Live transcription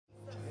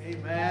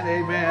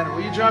Amen.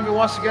 Will you join me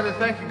once again and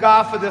thank you,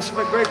 God, for this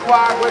great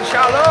choir? Great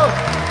shalom.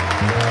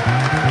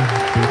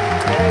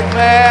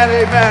 Amen,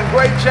 amen.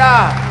 Great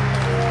job.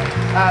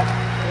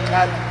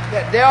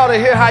 They ought to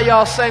hear how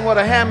y'all sang with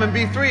a Hammond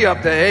B3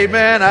 up there.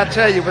 Amen. I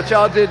tell you, but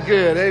y'all did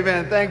good.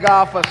 Amen. Thank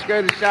God for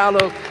Great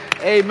Shalom.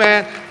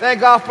 Amen.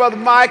 Thank God for Brother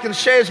Mike and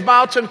Shades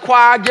Mountain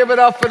Choir. Give it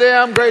up for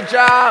them. Great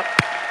job.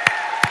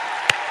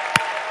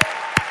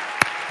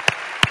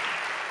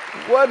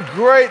 What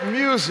great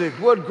music.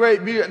 What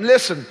great music.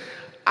 Listen,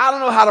 I don't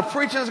know how the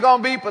preaching is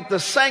going to be, but the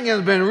singing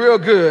has been real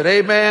good.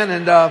 Amen.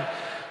 And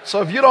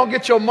so if you don't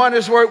get your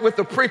money's worth with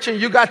the preaching,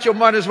 you got your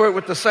money's worth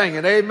with the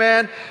singing.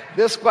 Amen.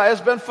 This choir has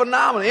been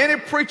phenomenal. Any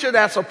preacher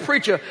that's a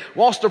preacher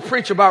wants to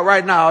preach about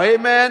right now.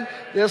 Amen.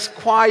 This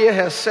choir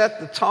has set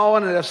the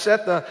tone and has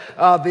set the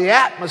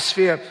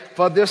atmosphere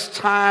for this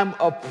time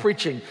of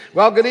preaching.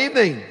 Well, good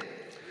evening.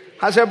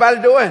 How's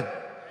everybody doing?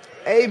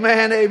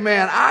 Amen.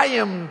 Amen. I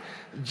am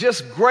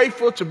just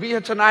grateful to be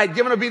here tonight,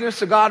 giving obedience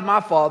to God, my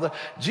Father,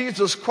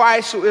 Jesus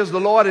Christ, who is the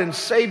Lord and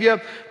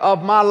Savior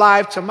of my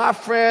life, to my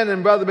friend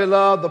and brother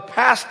beloved, the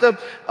pastor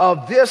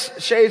of this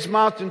Shades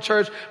Mountain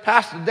Church,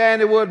 Pastor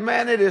Danny Wood.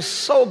 Man, it is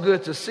so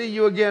good to see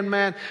you again,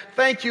 man.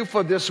 Thank you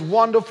for this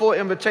wonderful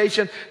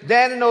invitation.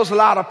 Danny knows a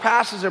lot of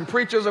pastors and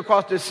preachers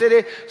across the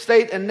city,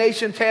 state, and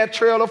nation. Tad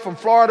Trailer from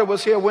Florida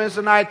was here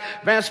Wednesday night.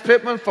 Vance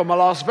Pittman from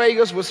Las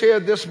Vegas was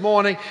here this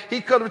morning. He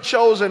could have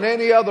chosen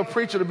any other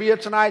preacher to be here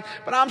tonight,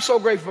 but I'm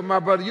so grateful, my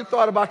brother. You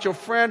thought about your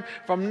friend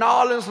from New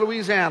Orleans,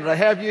 Louisiana, to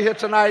have you here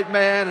tonight,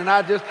 man, and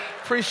I just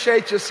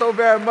appreciate you so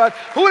very much.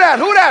 Who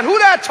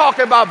that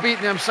talking about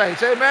beating them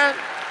saints? Amen.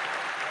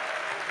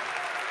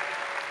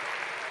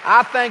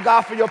 I thank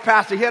God for your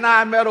pastor. He and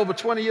I met over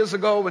 20 years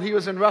ago when he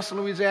was in Russell,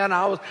 Louisiana.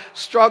 I was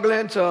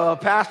struggling to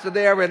pastor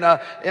there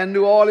in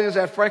New Orleans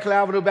at Franklin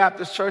Avenue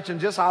Baptist Church, and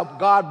just how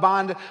God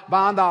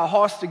bound our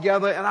hearts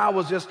together.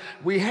 And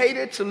we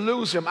hated to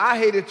lose him. I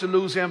hated to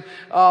lose him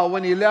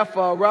when he left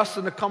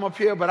Russell to come up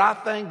here. But I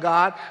thank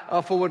God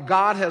for what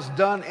God has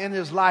done in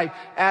his life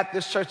at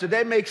this church.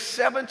 Today makes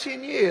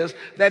 17 years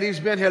that he's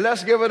been here.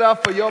 Let's give it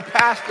up for your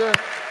pastor,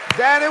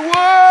 Danny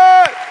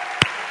Wood.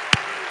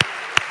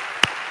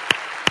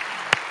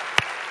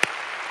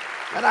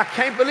 And I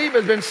can't believe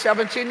it's been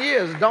 17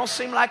 years. It don't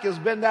seem like it's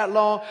been that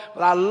long,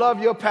 but I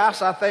love your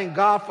pastor. I thank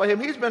God for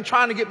him. He's been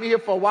trying to get me here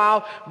for a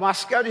while. My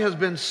schedule has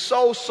been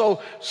so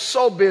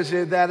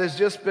busy that it's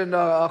just been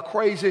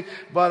crazy.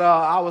 But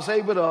I was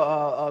able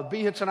to be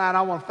here tonight.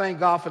 I want to thank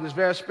God for this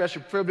very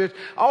special privilege.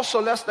 Also,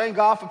 let's thank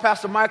God for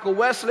Pastor Michael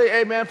Wesley.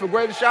 Amen. For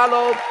Greater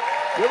Shalom.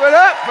 Give it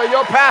up for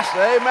your pastor.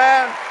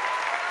 Amen.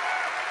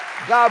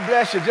 God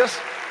bless you. Just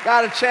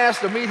got a chance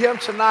to meet him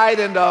tonight,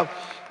 and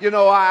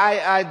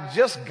I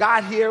just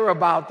got here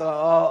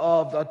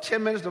about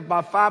 10 minutes,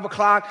 about 5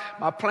 o'clock.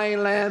 My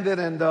plane landed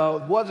and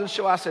wasn't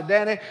sure. I said,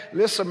 Danny,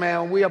 listen,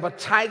 man, we have a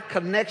tight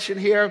connection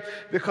here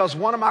because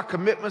one of my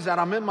commitments that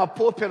I'm in my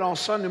pulpit on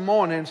Sunday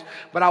mornings,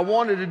 but I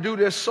wanted to do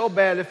this so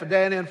badly for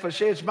Danny and for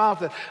Shades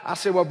Mountain. I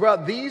said, well,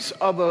 brother, these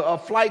are the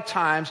flight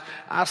times.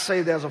 I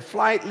say there's a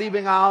flight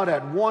leaving out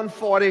at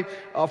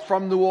 1:40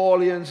 from New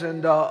Orleans,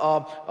 and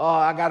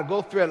I got to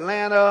go through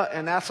Atlanta,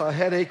 and that's a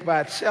headache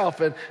by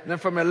itself. And then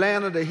from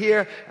Atlanta to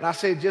here, and I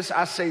say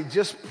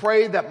just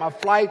pray that my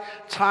flight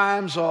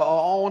times are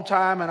on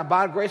time, and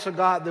by the grace of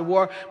God they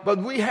were. But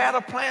we had a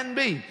plan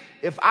B.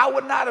 If I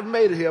would not have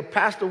made it here,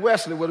 Pastor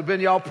Wesley would have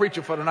been y'all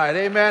preacher for tonight.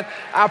 Amen.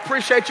 I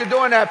appreciate you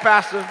doing that,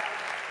 Pastor.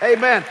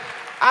 Amen.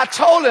 I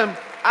told him,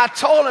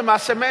 I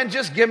said, man,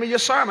 just give me your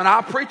sermon.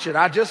 I'll preach it.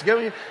 I just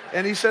give you.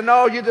 And he said,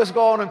 no, you just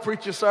go on and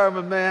preach your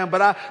sermon, man.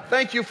 But I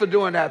thank you for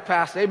doing that,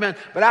 Pastor. Amen.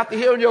 But after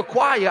hearing your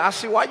choir, I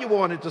see why you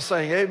wanted to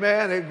sing.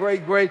 Amen. A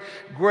great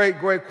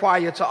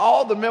choir. To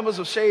all the members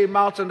of Shade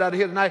Mountain that are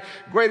here tonight,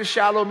 Greater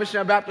Shalom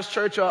Missionary Baptist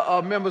Church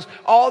members,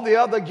 all the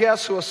other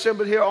guests who are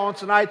assembled here on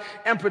tonight,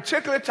 and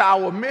particularly to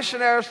our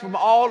missionaries from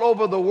all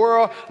over the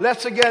world,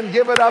 let's again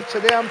give it up to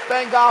them.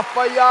 Thank God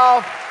for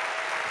y'all.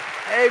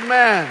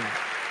 Amen.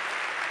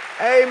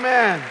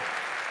 Amen.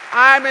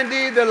 I'm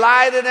indeed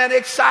delighted and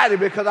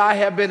excited because I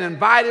have been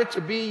invited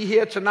to be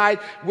here tonight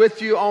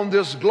with you on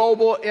this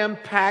Global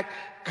Impact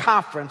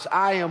Conference.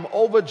 I am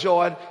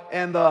overjoyed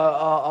and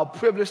a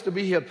privilege to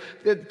be here.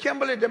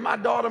 Kimberly, did my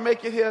daughter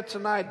make it here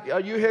tonight?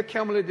 Are you here,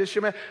 Kimberly? Did she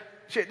make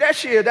it? There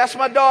she is. That's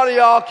my daughter,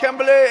 y'all.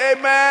 Kimberly,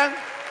 amen.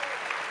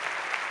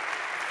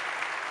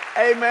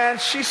 Amen.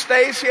 She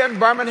stays here in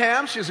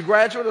Birmingham. She's a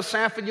graduate of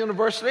Sanford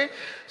University.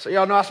 So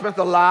y'all know I spent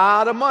a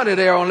lot of money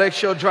there on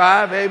Lakeshore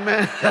Drive.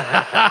 Amen.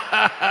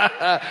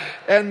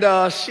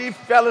 And she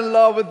fell in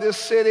love with this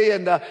city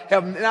and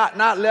have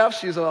not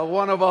left. She's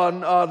one of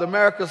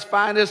America's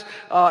finest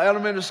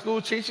elementary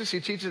school teachers. She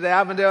teaches at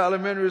Avondale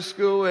Elementary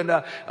School and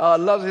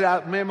loves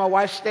it. Me and my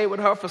wife stayed with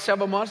her for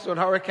several months during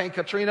Hurricane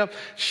Katrina.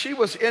 She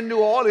was in New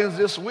Orleans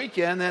this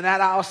weekend and at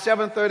our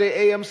 7:30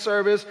 a.m.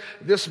 service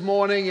this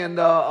morning, and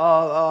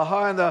her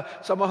and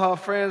some of her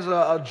friends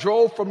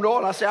drove from New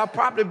Orleans. I said, I'll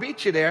probably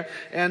beat you there.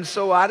 And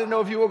so I didn't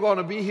know if you were going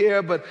to be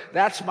here, but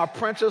that's my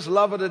Princess,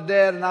 love her to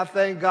death, and I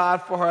thank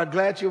God for her. I'm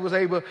glad she was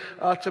able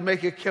to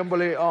make it,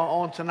 Kimberly,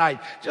 on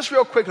tonight. Just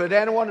real quickly,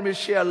 Danny wanted me to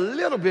share a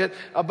little bit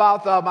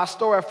about my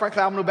story at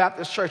Franklin Avenue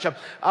Baptist Church.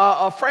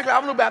 Franklin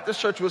Avenue Baptist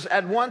Church was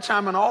at one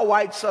time an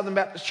all-white Southern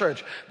Baptist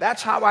church.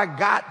 That's how I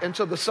got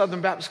into the Southern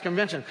Baptist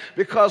Convention,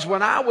 because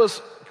when I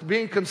was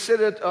being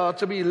considered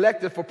to be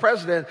elected for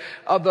president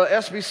of the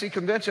SBC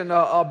convention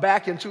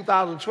back in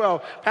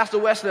 2012, Pastor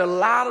Wesley, a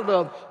lot of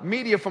the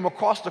media from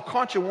across the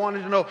country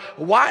wanted to know,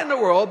 why in the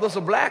world does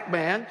a black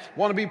man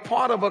want to be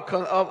part of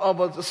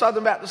a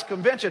Southern Baptist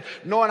convention,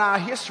 knowing our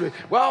history?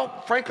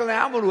 Well, Franklin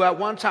Avenue at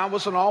one time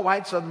was an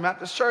all-white Southern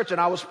Baptist church,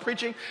 and I was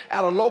preaching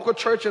at a local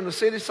church in the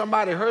city.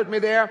 Somebody heard me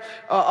there.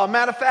 A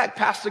matter of fact,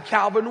 Pastor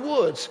Calvin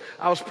Woods,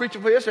 I was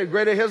preaching for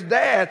his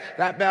dad,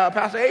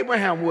 Pastor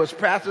Abraham Woods,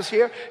 pastors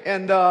here,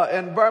 and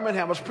in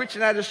Birmingham. I was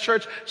preaching at his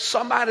church.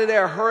 Somebody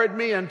there heard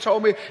me and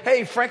told me,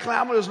 hey, Franklin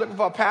Avenue is looking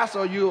for a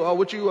pastor.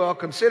 Would you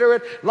consider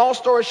it? Long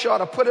story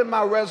short, I put in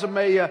my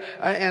resume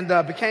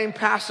and became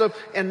pastor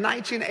in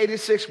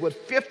 1986 with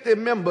 50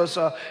 members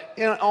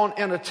in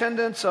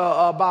attendance,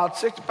 about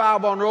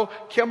 65 on roll.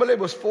 Kimberly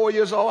was 4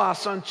 years old. Our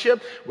son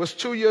Chip was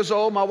 2 years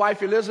old. My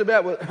wife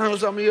Elizabeth was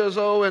some years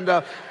old.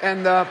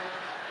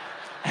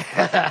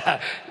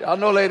 Y'all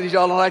know, ladies,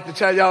 y'all don't like to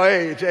tell y'all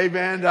age,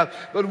 amen.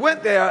 But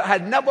went there,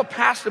 had never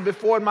pastored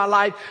before in my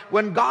life.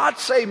 When God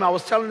saved me, I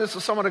was telling this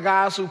to some of the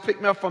guys who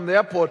picked me up from the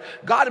airport.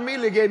 God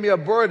immediately gave me a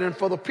burden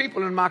for the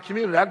people in my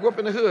community. I grew up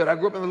in the hood. I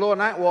grew up in the Lower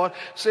Ninth Ward,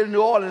 city of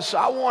New Orleans. So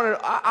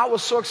I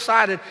was so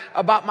excited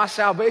about my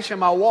salvation,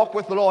 my walk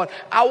with the Lord.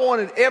 I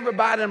wanted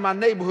everybody in my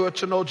neighborhood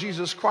to know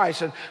Jesus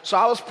Christ. And so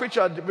I was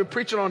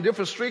preaching on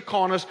different street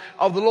corners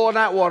of the Lower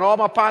Ninth Ward. All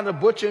my partners,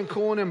 Butch and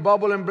Coon and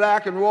Bubble and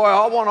Black and Roy,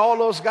 I want all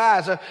those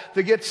guys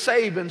to get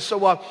saved. And so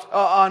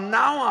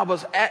now I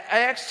was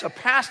asked to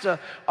pastor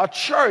a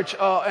church,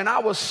 and I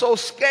was so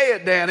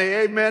scared, Danny,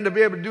 amen, to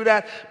be able to do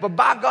that. But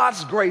by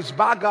God's grace,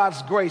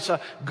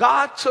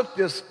 God took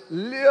this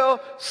little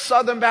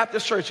Southern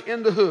Baptist church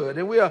in the hood,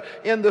 and we are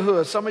in the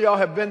hood. Some of y'all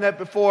have been there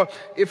before.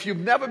 If you've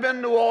never been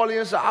to New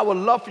Orleans, I would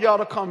love for y'all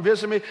to come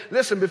visit me.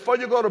 Listen, before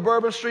you go to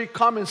Bourbon Street,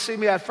 come and see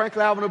me at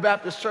Franklin Avenue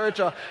Baptist Church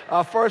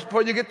first,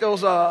 before you get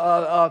those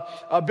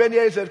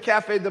beignets at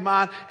Cafe de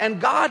Monde. And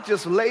God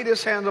just laid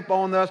his hands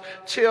upon us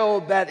till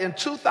that in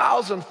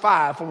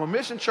 2005, from a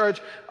mission church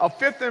of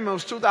 50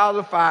 members,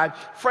 2005,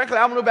 Franklin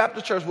Avenue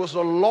Baptist Church was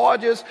the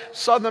largest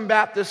Southern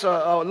Baptist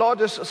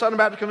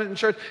Convention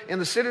church in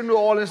the city of New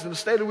Orleans, in the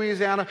state of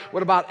Louisiana,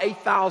 with about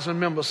 8,000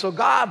 members. So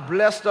God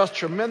blessed us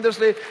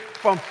tremendously,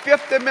 from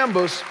 50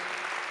 members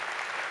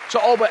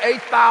to over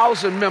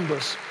 8,000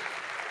 members.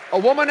 A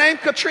woman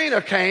named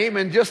Katrina came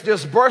and just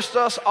dispersed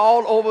us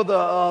all over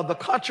the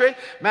country.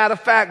 Matter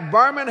of fact,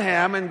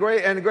 Birmingham and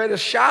Greater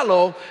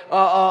Shiloh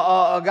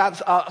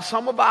got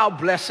some of our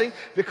blessing,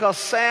 because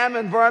Sam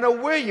and Verna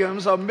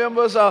Williams are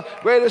members of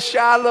Greater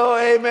Shiloh,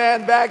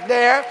 amen, back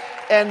there.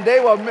 And they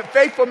were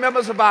faithful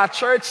members of our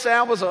church.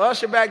 Sam was an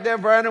usher back there.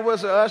 Vernon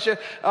was an usher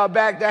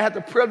back there. I had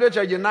the privilege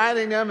of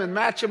uniting them in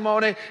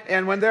matrimony.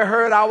 And when they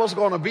heard I was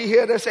going to be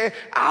here, they said,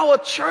 our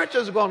church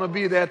is going to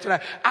be there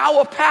tonight.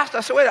 Our pastor.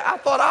 I said, wait, I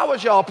thought I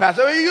was y'all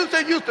pastor. I mean, you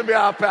used to be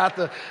our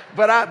pastor.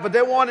 But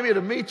they wanted me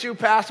to meet you,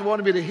 pastor.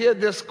 Wanted me to hear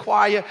this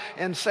choir.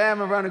 And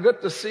Sam and Vernon,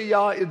 good to see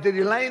y'all. Did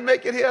Elaine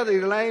make it here?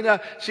 Did Elaine,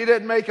 she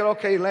didn't make it.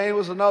 Okay, Elaine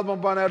was another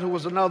one. Burnett, who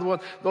was another one,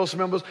 those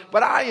members.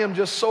 But I am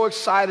just so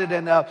excited.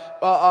 And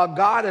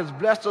God has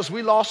blessed us.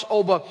 We lost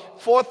over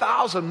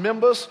 4,000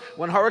 members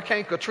when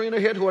Hurricane Katrina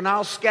hit, who are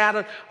now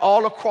scattered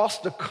all across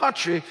the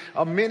country.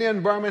 Many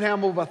in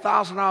Birmingham, over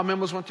 1,000 of our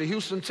members went to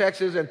Houston,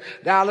 Texas, and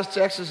Dallas,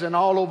 Texas, and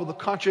all over the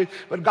country.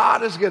 But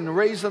God is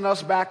raising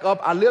us back up.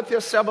 I lived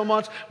here 7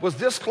 months, was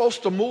this close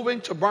to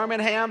moving to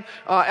Birmingham,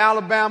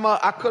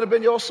 Alabama. I could have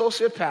been your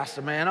associate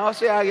pastor, man. I'll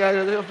say I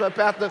got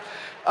pastor.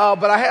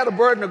 But I had a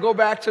burden to go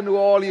back to New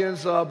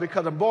Orleans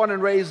because I'm born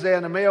and raised there,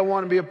 and the mayor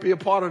wanted me to be a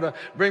part of the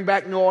Bring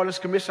Back New Orleans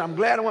Commission. I'm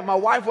glad I went. My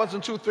wife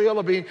wasn't too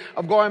thrilled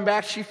of going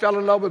back. She fell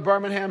in love with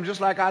Birmingham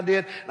just like I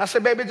did. And I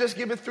said, baby, just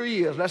give it 3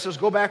 years. Let's just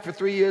go back for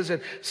 3 years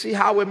and see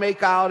how we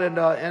make out.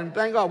 And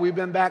thank God we've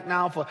been back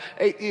now for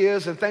 8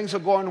 years, and things are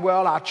going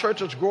well. Our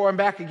church is growing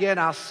back again.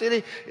 Our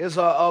city is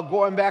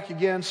going back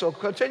again. So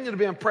continue to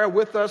be in prayer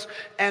with us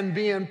and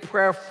be in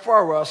prayer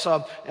for us,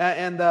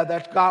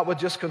 that God would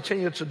just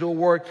continue to do a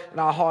work in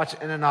our hearts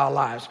and in our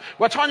lives.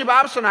 We're turning your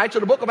Bibles tonight to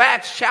the book of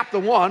Acts, chapter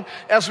 1,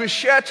 as we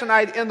share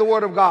tonight in the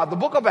Word of God. The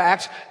book of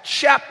Acts,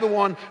 chapter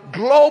 1,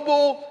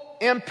 Global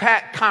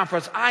Impact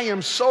Conference. I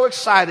am so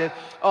excited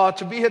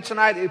to be here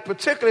tonight,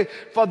 particularly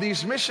for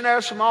these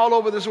missionaries from all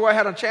over this world. I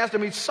had a chance to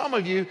meet some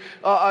of you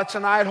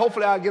tonight.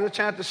 Hopefully I'll get a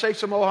chance to shake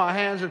some of our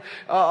hands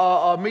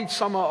and meet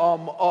some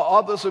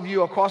others of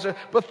you across it.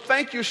 But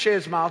thank you,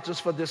 Sheds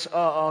Mountains, for this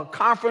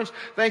conference.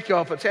 Thank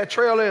you for Ted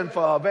Trailer and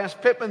for Vance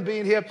Pittman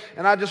being here.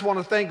 And I just want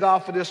to thank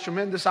God for this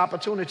tremendous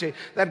opportunity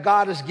that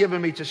God has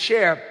given me to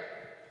share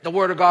the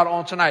Word of God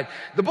on tonight.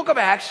 The book of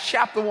Acts,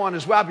 chapter 1,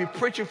 is where I'll be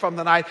preaching from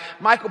tonight,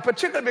 Michael,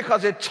 particularly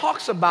because it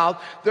talks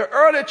about the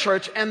early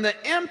church and the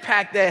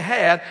impact they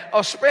had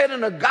of spreading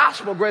the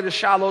gospel, Greater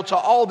Shiloh, to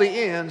all the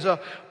ends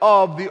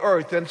of the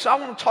earth. And so I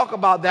want to talk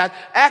about that.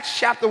 Acts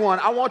chapter 1,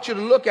 I want you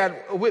to look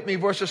at with me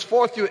verses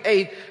 4 through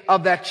 8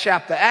 of that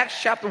chapter.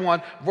 Acts chapter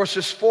 1,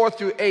 verses 4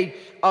 through 8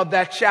 of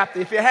that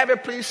chapter. If you have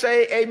it, please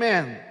say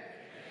amen.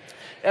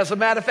 As a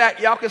matter of fact,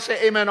 y'all can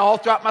say amen all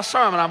throughout my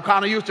sermon. I'm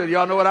kind of used to it.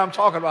 Y'all know what I'm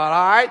talking about,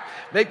 all right?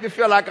 Make me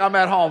feel like I'm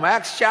at home.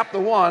 Acts chapter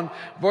 1,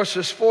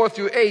 verses 4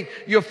 through 8,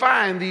 you'll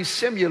find these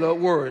similar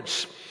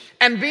words.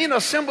 And being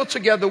assembled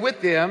together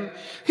with them,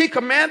 he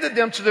commanded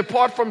them to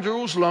depart from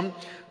Jerusalem,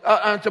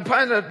 not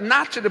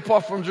to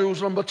depart from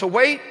Jerusalem, but to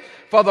wait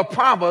for the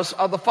promise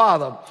of the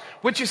Father,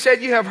 which he said,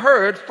 you have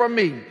heard from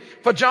me.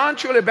 For John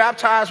truly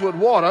baptized with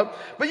water,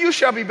 but you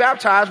shall be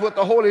baptized with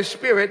the Holy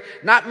Spirit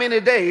not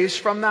many days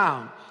from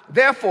now.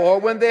 Therefore,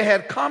 when they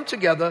had come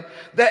together,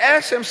 they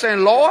asked him,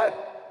 saying, Lord,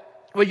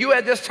 will you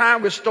at this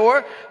time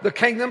restore the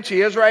kingdom to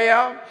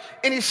Israel?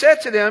 And he said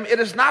to them, it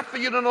is not for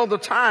you to know the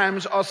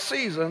times or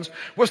seasons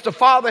which the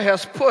Father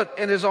has put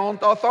in his own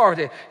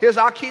authority. Here's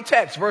our key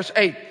text, verse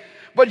 8.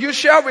 But you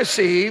shall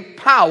receive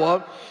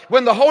power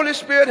when the Holy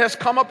Spirit has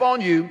come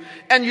upon you,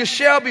 and you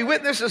shall be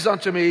witnesses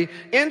unto me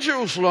in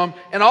Jerusalem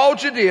and all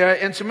Judea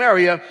and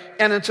Samaria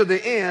and unto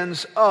the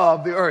ends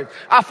of the earth.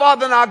 Our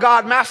Father and our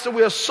God, Master,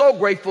 we are so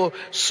grateful,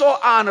 so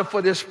honored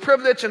for this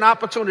privilege and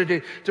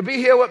opportunity to be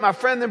here with my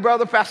friend and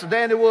brother, Pastor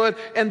Danny Wood,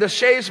 in the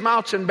Shades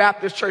Mountain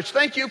Baptist Church.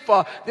 Thank you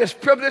for this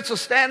privilege to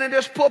stand in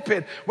this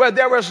pulpit where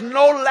there is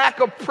no lack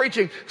of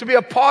preaching, to be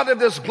a part of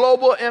this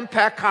global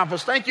impact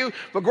conference. Thank you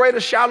for Greater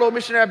Shiloh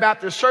Missionary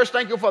Baptist Church.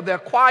 Thank you for their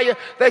choir.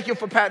 Thank you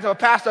for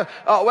Pastor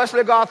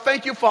Wesley, God.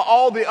 Thank you for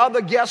all the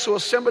other guests who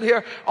assembled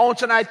here on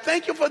tonight.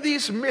 Thank you for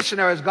these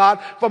missionaries, God,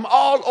 from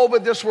all over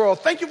this world.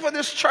 Thank you for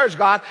this church,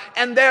 God,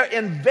 and their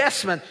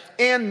investment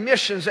in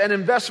missions and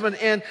investment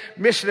in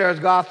missionaries,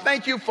 God.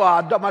 Thank you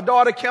for my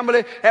daughter,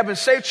 Kimberly, having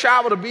safe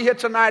travel to be here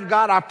tonight,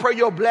 God. I pray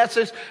your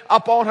blessings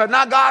upon her.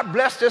 Now, God,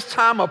 bless this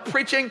time of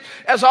preaching.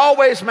 As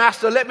always,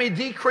 Master, let me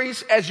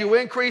decrease as you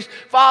increase.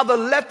 Father,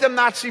 let them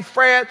not see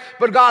Fred,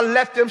 but God,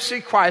 let them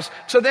see Christ.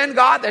 So then,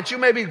 God, that you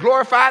may be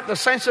glorified, the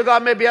saints of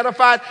God may be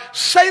edified,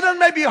 Satan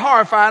may be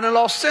horrified, and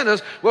lost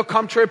sinners will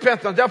come to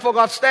repentance. Therefore,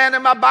 God, stand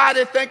in my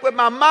body, think with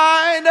my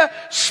mind,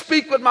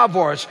 speak with my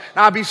voice.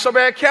 Now, I'll be so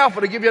very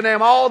careful to give your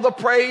name all the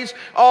praise,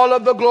 all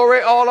of the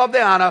glory, all of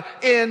the honor.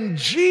 In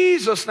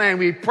Jesus' name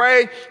we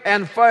pray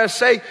and for his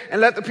sake,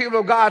 and let the people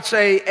of God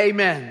say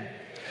amen.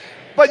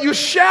 But you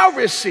shall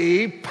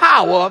receive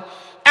power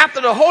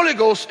after the Holy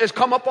Ghost is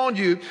come upon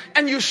you,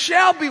 and you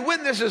shall be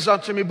witnesses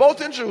unto me,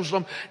 both in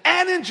Jerusalem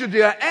and in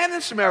Judea and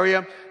in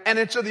Samaria and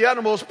into the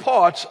uttermost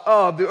parts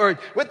of the earth.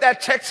 With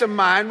that text in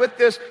mind, with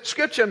this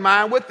scripture in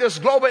mind, with this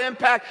global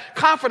impact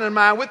conference in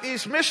mind, with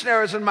these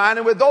missionaries in mind,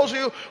 and with those of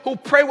you who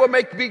pray will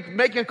be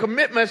making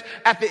commitments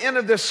at the end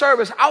of this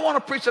service, I want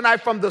to preach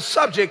tonight from the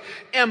subject,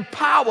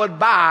 empowered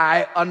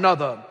by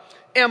another.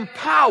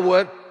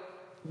 Empowered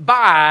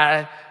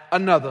by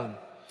another.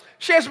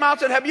 Shades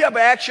Mountain, have you ever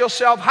asked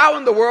yourself, how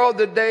in the world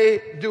did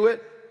they do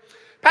it?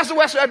 Pastor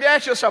Wesley, have you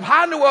asked yourself,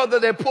 how in the world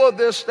did they pull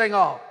this thing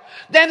off?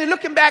 Danny,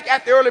 looking back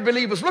at the early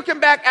believers,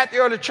 looking back at the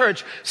early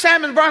church,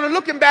 Sam and Vernon,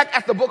 looking back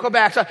at the book of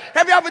Acts,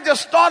 have you ever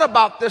just thought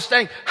about this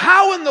thing?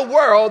 How in the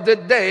world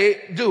did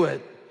they do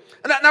it?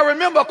 Now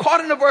remember,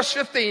 according to verse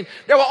 15,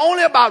 there were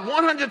only about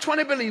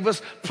 120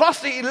 believers plus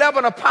the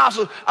 11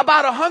 apostles,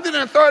 about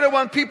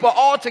 131 people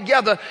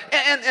altogether,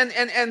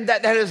 and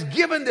that has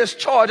given this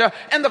charge.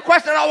 And the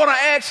question I want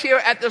to ask here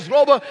at this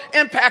Global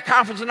Impact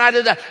Conference tonight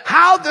is that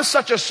how does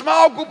such a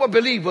small group of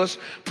believers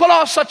pull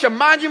off such a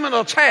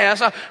monumental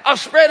task of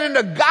spreading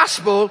the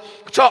gospel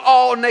to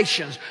all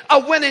nations,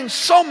 of winning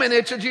so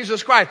many to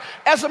Jesus Christ?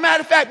 As a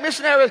matter of fact,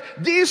 missionaries,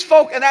 these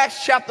folk in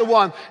Acts chapter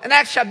 1,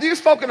 these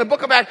folk in the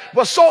book of Acts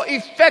were so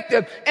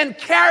effective in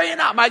carrying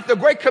out, like the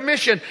Great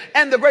Commission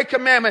and the Great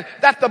Commandment,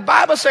 that the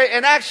Bible says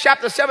in Acts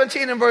chapter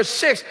 17 and verse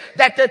 6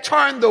 that they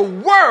turned the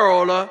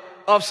world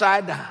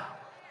upside down.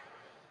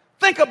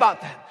 Think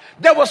about that.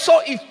 They were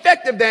so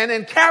effective then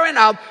in carrying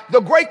out the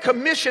Great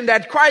Commission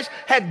that Christ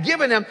had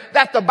given them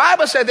that the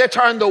Bible said they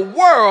turned the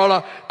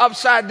world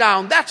upside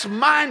down. That's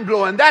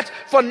mind-blowing. That's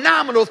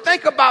phenomenal.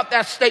 Think about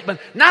that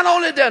statement. Not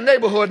only their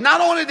neighborhood, not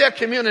only their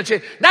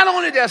community, not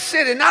only their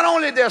city, not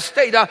only their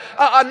state,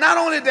 not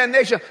only their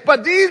nation,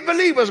 but these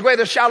believers,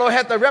 Greater Shiloh,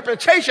 had the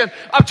reputation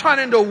of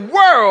turning the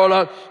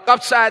world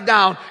upside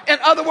down. In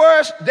other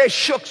words, they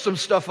shook some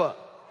stuff up.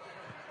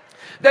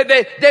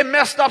 They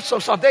messed up some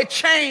stuff. They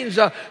changed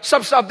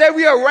some stuff. They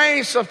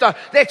rearranged some stuff.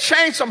 They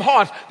changed some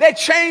hearts. They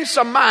changed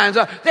some minds.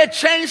 They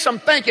changed some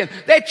thinking.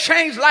 They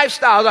changed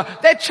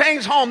lifestyles. They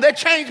changed home. They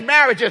changed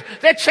marriages.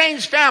 They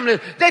changed families.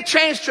 They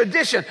changed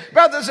tradition.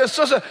 Brothers and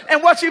sisters,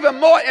 and what's even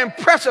more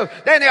impressive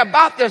than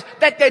about this,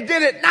 that they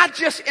did it not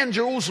just in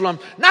Jerusalem,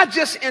 not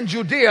just in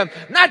Judea,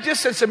 not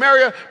just in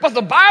Samaria, but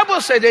the Bible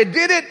said they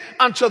did it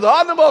unto the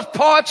uttermost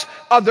parts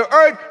of the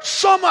earth,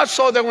 so much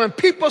so that when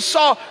people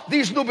saw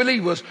these new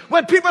believers,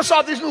 when people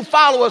saw these new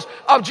followers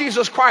of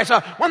Jesus Christ,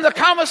 when the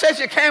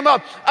conversation came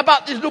up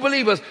about these new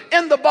believers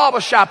in the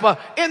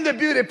barbershop, in the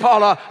beauty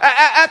parlor,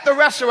 at the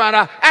restaurant,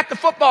 at the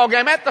football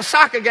game, at the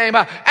soccer game,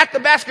 at the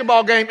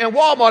basketball game, in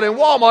Walmart, in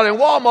Walmart, in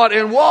Walmart,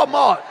 in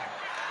Walmart.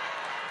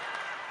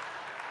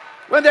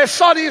 When they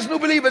saw these new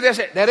believers, they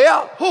said, that they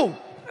are who?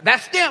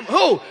 That's them.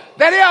 Who?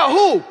 That they are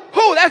who?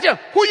 Who? That's them.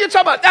 Who you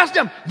talking about? That's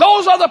them.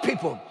 Those are the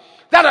people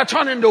that are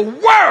turning the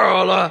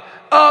world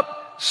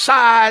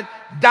upside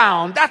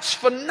down. That's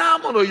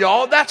phenomenal,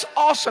 y'all. That's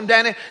awesome,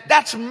 Danny.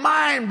 That's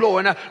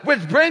mind-blowing.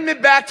 Which brings me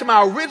back to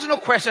my original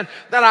question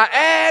that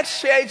I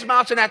asked Sage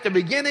Mountain at the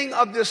beginning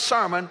of this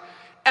sermon.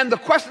 And the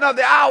question of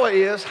the hour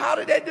is, how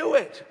did they do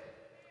it?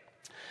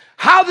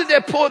 How did they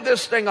pull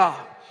this thing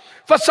off?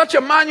 For such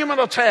a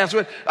monumental task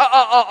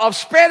of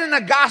spreading the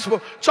gospel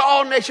to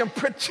all nations,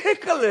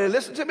 particularly,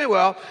 listen to me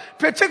well,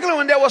 particularly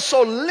when they were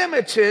so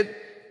limited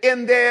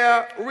in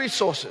their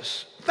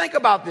resources. Think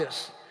about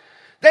this.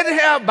 They didn't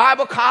have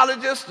Bible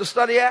colleges to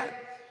study at.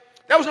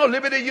 There was no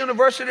Liberty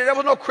University. There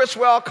was no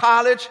Criswell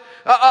College.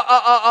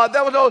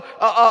 There was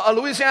no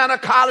Louisiana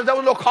College. There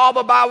was no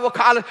Carver Bible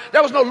College.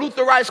 There was no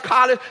Luther Rice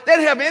College. They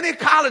didn't have any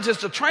colleges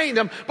to train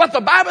them. But the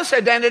Bible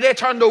said, Danny, they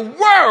turned the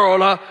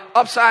world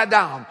upside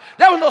down.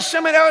 There was no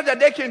seminary that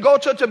they can go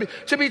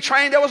to be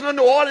trained. There was no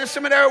New Orleans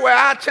Seminary where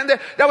I attended.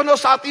 There was no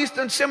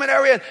Southeastern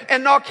Seminary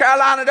in North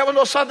Carolina. There was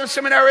no Southern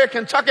Seminary in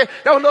Kentucky.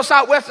 There was no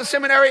Southwestern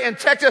Seminary in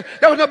Texas.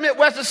 There was no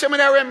Midwestern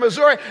Seminary in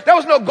Missouri. There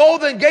was no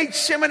Golden Gate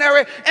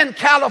Seminary in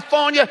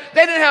California.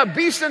 They didn't have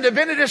Beeson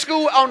Divinity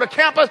School on the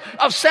campus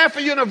of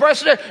Sanford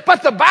University.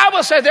 But the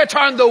Bible says they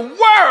turned the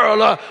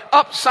world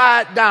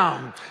upside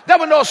down. There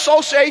were no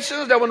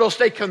associations. There were no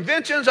state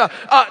conventions.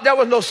 There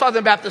was no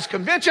Southern Baptist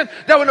Convention.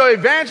 There were no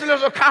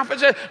evangelism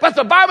conferences. But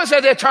the Bible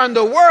says they turned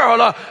the world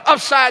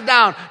upside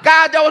down.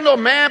 God, there were no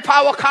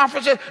manpower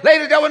conferences.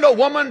 Later, there were no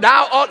woman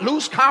thou art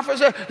loose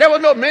conferences. There was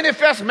no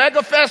Minifest,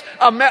 Megafest,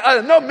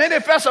 no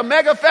Minifest, a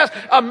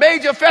Megafest, a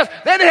Major Fest.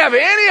 They didn't have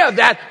any of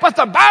that. But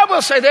the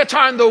Bible says they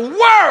turned the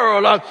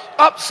world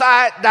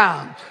upside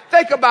down.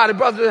 Think about it,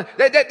 brother.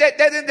 They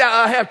didn't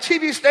have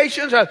TV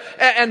stations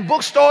and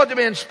bookstores to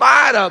be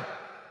inspired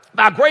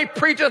by great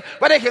preachers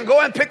where they can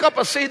go and pick up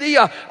a CD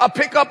or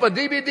pick up a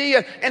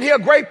DVD and hear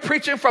great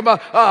preaching from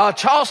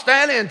Charles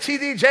Stanley and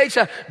T.D. Jakes,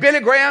 Billy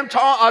Graham,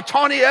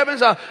 Tony Evans.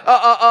 They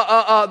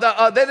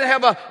didn't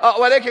have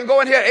where they can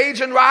go and hear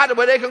Agent Ryder,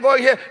 where they can go and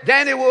hear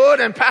Danny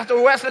Wood and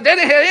Pastor Wesley. They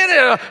didn't hear any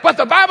of it. But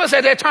the Bible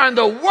said they turned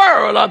the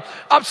world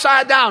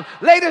upside down.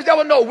 Ladies, there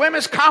was no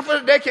women's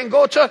conference they can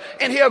go to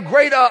and hear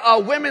great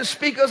women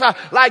speakers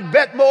like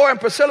Bette Moore and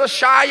Priscilla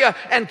Shire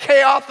and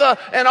Kay Arthur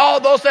and all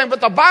those things.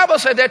 But the Bible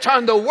said they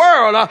turned the world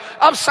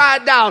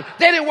upside down.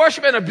 They didn't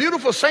worship in a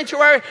beautiful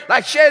sanctuary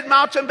like Shed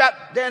Mountain.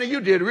 Danny,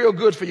 you did real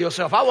good for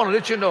yourself. I want to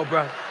let you know,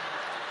 brother.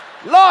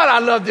 Lord, I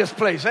love this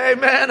place.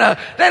 Amen. They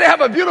didn't have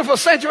a beautiful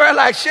sanctuary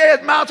like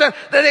Shed Mountain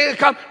that they could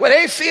come with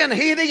AC and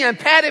heating and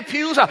padded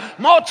pews,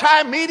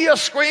 multimedia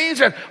screens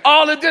and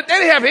all of this. They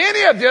didn't have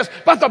any of this,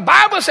 but the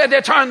Bible said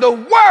they turned the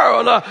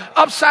world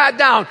upside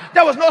down.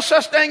 There was no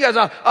such thing as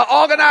a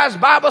organized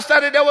Bible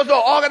study. There was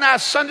no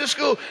organized Sunday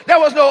school. There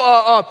was no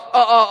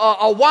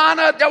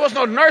Awana. There was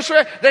no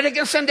nursery that they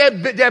can send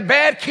their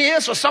bad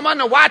kids or someone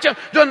to watch them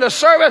during the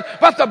service.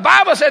 But the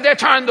Bible said they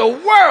turned the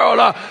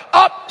world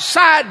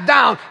upside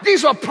down.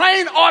 These were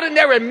plain,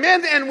 ordinary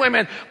men and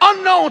women,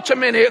 unknown to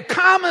many,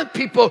 common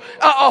people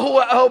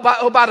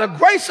who by the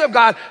grace of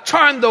God,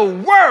 turned the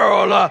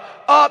world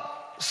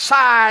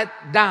upside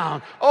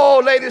down.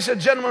 Oh, ladies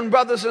and gentlemen,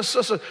 brothers and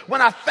sisters,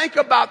 when I think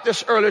about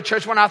this early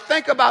church, when I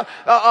think about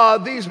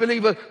these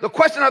believers, the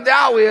question of the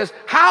hour is,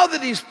 how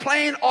did these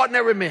plain,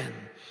 ordinary men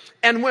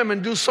and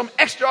women do some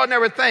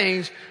extraordinary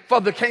things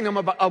for the kingdom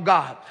of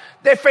God?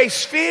 They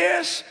faced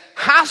fears,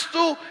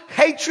 hostile,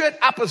 hatred,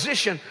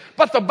 opposition.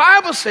 But the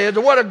Bible says,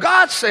 the Word of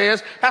God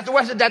says, Pastor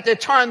Wesley, that they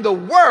turned the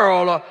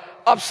world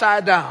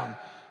upside down.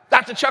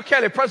 Dr. Chuck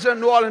Kelly, president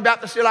of New Orleans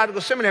Baptist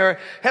Theological Seminary,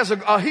 has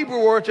a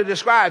Hebrew word to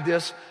describe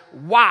this.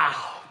 Wow.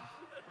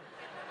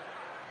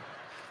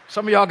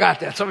 Some of y'all got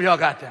that. Some of y'all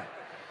got that.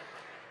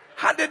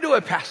 How did they do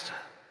it, Pastor?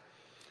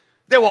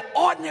 They were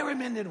ordinary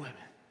men and women.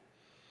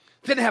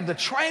 Didn't have the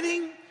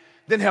training,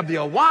 didn't have the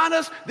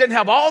awanas, didn't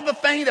have all the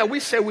things that we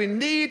say we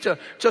need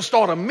to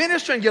start a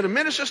ministry and get a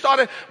ministry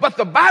started. But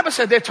the Bible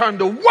said they turned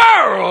the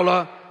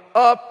world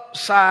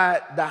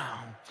upside down.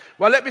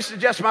 Well, let me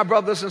suggest, my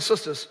brothers and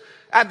sisters,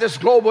 at this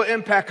Global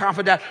Impact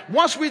Conference, that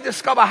once we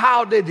discover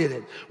how they did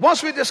it,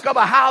 once we discover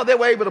how they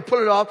were able to pull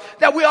it off,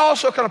 that we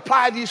also can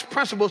apply these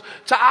principles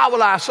to our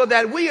lives so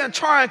that we in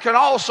turn can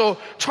also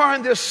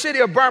turn this city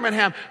of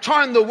Birmingham,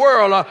 turn the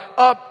world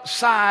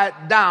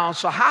upside down.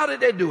 So how did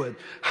they do it?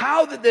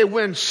 How did they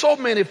win so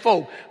many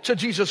folk to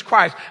Jesus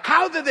Christ?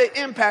 How did they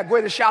impact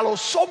Greater Shallow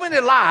so many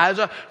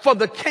lives for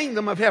the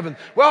kingdom of heaven?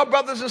 Well,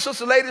 brothers and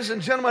sisters, ladies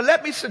and gentlemen,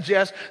 let me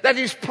suggest that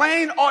these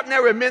plain,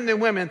 ordinary men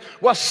and women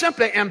were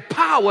simply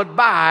empowered by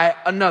by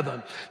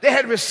another. They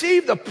had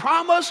received the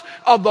promise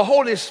of the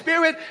Holy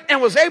Spirit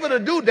and was able to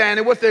do,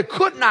 Danny, what they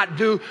could not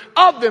do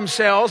of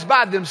themselves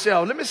by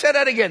themselves. Let me say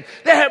that again.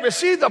 They had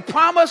received the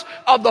promise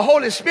of the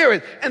Holy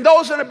Spirit, and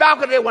those in the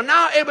balcony, they were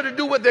now able to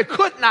do what they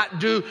could not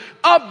do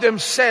of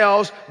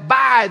themselves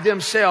by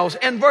themselves.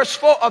 In verse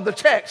 4 of the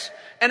text,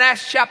 in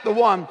Acts chapter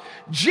 1,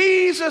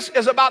 Jesus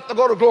is about to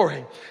go to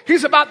glory.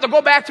 He's about to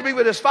go back to be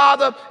with his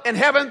Father in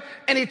heaven.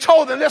 And he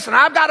told them, listen,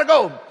 I've got to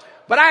go,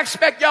 but I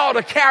expect y'all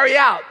to carry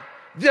out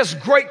this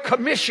great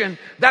commission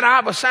that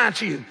I've assigned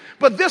to you.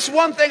 But this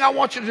one thing I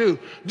want you to do.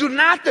 Do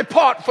not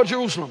depart for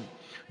Jerusalem.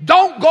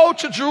 Don't go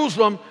to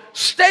Jerusalem.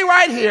 Stay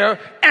right here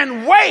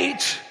and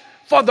wait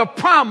for the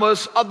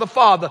promise of the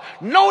Father.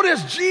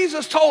 Notice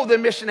Jesus told the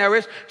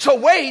missionaries to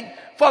wait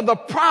for the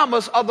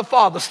promise of the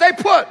Father. Stay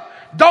put.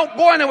 Don't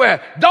go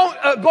anywhere.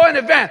 Don't go in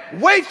advance.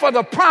 Wait for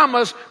the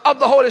promise of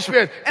the Holy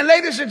Spirit. And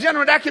ladies and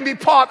gentlemen, that can be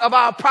part of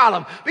our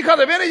problem. Because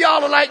if any of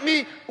y'all are like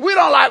me, we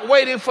don't like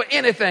waiting for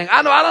anything.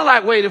 I know I don't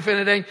like waiting for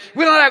anything.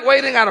 We don't like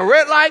waiting at a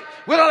red light.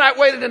 We don't like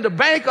waiting in the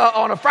bank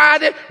on a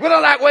Friday. We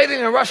don't like waiting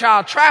in rush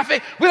hour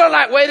traffic. We don't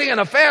like waiting in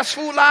a fast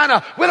food line.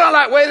 We don't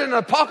like waiting in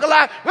a parking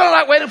lot. We don't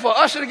like waiting for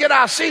usher to get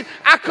our seat.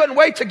 I couldn't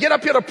wait to get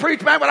up here to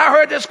preach, man. When I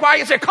heard this choir,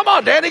 you said, come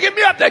on, Danny, get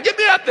me up there. Get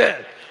me up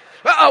there.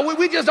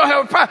 We just don't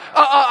have a problem.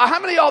 How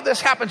many of y'all this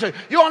happened to you?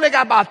 You only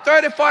got about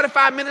 30,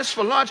 45 minutes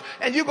for lunch,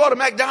 and you go to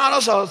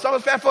McDonald's or some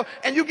fast food,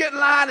 and you get in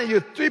line, and you're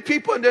 3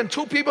 people and then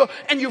 2 people,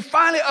 and you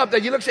finally up there.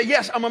 You look and say,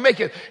 yes, I'm going to make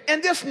it.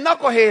 And this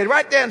knucklehead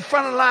right there in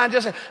front of the line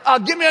just said,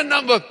 give me a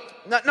number.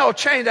 No,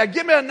 change that.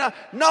 Give me a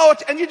no.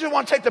 And you just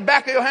want to take the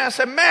back of your hand and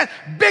say, man,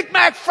 Big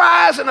Mac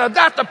fries and a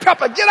Dr.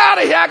 Pepper. Get out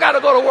of here. I got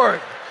to go to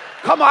work.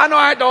 Come on, I know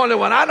I ain't the only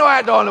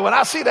one.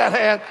 I see that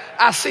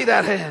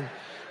hand.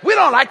 We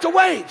don't like to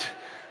wait.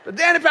 But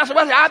Danny, Pastor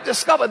Wesley, I've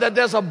discovered that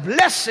there's a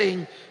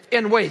blessing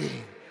in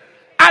waiting.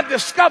 I've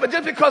discovered,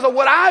 just because of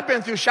what I've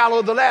been through,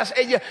 Shiloh, the last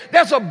 8 years,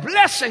 there's a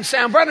blessing,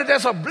 Sam Vernon,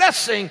 there's a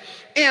blessing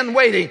in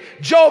waiting.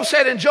 Job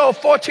said in Job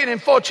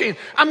 14:14,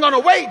 I'm going to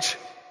wait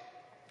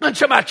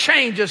until my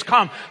changes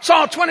come.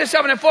 Psalm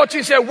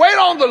 27:14 said, wait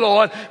on the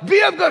Lord, be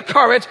of good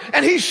courage,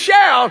 and he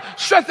shall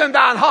strengthen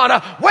thine heart.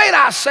 Wait,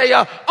 I say,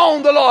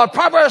 on the Lord.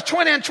 Proverbs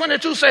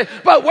 20:22 say,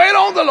 but wait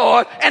on the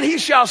Lord, and he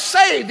shall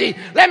save thee.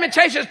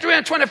 Lamentations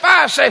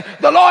 3:25 say,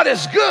 the Lord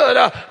is good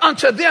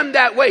unto them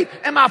that wait.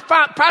 And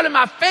probably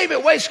my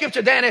favorite wait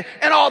scripture, Danny,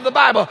 in all the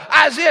Bible,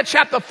 Isaiah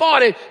chapter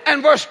 40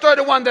 and verse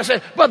 31, that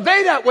says, but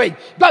they that wait,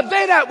 but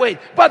they that wait,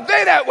 but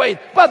they that wait,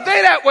 but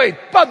they that wait,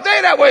 but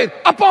they that wait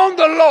upon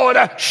the Lord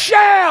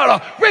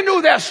shall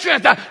renew their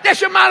strength. They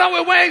shall mount up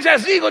with wings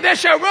as eagles. They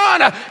shall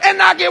run and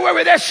not get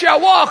weary. They shall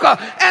walk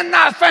and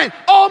not faint.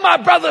 Oh, my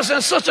brothers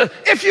and sisters,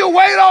 if you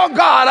wait on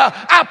God,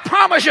 I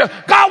promise you,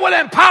 God will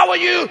empower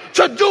you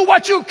to do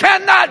what you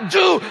cannot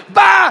do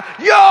by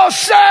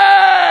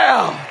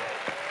yourself.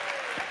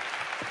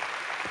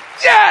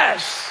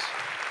 Yes.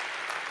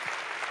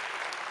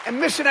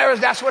 And missionaries,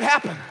 that's what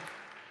happened.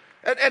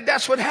 And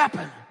that's what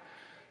happened.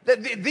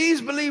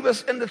 These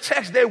believers in the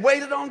text, they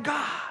waited on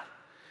God.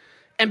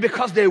 And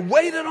because they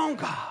waited on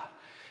God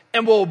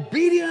and were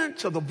obedient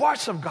to the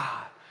voice of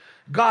God,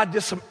 God did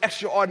some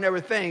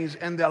extraordinary things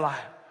in their life.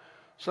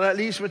 So that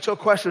leads me to a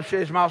question,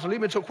 Shage Mouse. Lead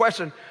me to a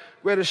question,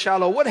 Greater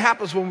Shiloh. What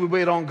happens when we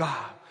wait on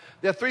God?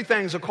 There are 3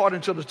 things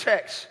according to the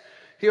text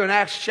here in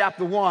Acts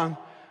chapter 1,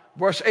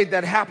 verse 8,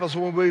 that happens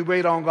when we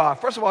wait on God.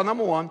 First of all,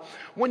 number 1,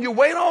 when you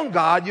wait on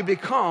God, you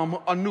become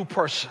a new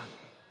person.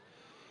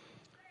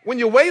 When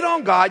you wait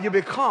on God, you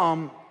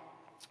become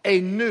a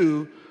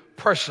new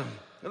person.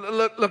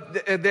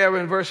 Look there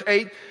in verse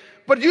 8.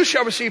 But you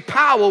shall receive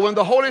power when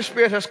the Holy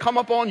Spirit has come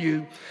upon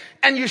you,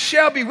 and you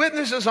shall be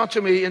witnesses unto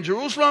me in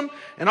Jerusalem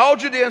and all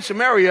Judea and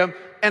Samaria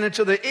and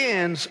into the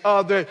ends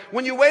of the...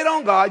 When you wait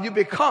on God, you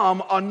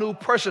become a new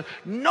person.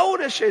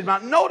 Notice,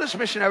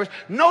 missionaries,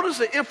 notice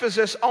the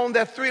emphasis on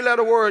that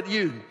 3-letter word,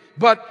 you.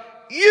 But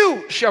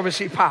you shall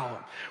receive power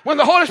when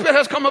the Holy Spirit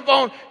has come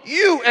upon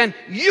you, and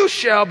you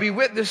shall be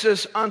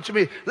witnesses unto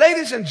me.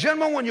 Ladies and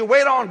gentlemen, when you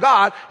wait on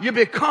God, you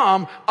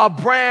become a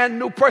brand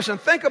new person.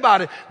 Think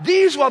about it.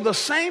 These were the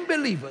same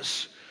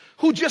believers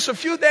who just a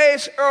few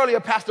days earlier,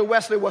 Pastor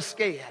Wesley, was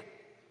scared.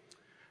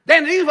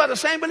 Then these were the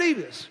same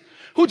believers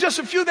who just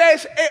a few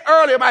days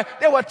earlier,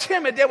 they were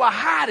timid, they were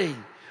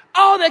hiding.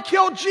 Oh, they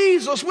killed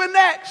Jesus. We're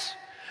next.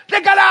 They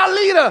got our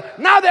leader.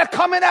 Now they're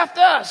coming after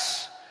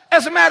us.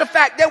 As a matter of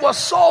fact, they were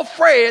so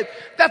afraid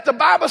that the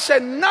Bible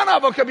said none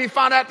of them could be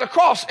found at the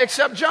cross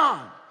except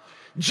John.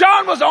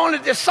 John was the only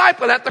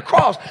disciple at the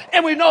cross.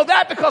 And we know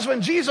that because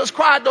when Jesus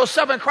cried those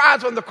 7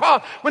 cries on the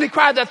cross, when he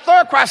cried that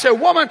 3rd cry, said,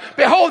 woman,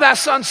 behold thy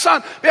son,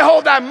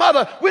 behold thy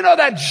mother. We know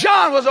that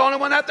John was the only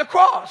one at the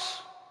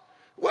cross.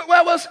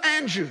 Where was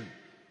Andrew?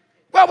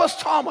 Where was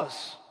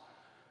Thomas?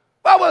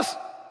 Where was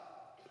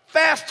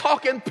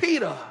fast-talking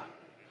Peter?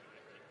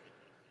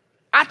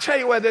 I tell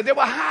you where they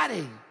were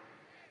hiding.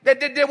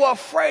 They were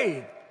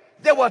afraid.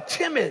 They were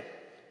timid.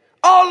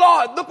 Oh,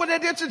 Lord, look what they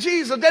did to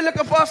Jesus. They're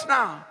looking for us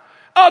now.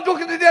 Oh,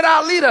 look at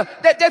our leader.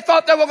 They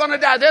thought they were going to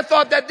die. They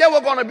thought that they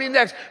were going to be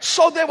next.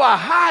 So they were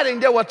hiding.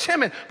 They were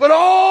timid. But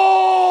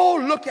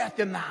oh, look at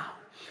them now.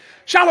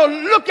 Shiloh,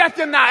 look at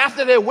them now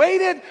after they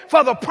waited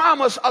for the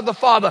promise of the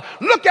Father.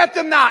 Look at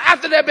them now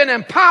after they've been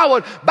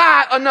empowered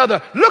by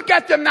another. Look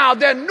at them now.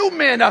 They're new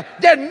men.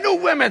 They're new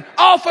women.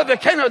 All for the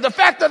kingdom. The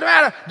fact of the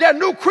matter, they're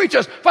new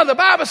creatures. For the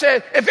Bible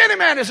says, if any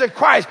man is in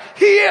Christ,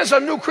 he is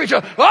a new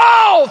creature.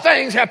 All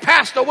things have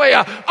passed away.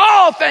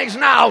 All things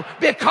now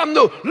become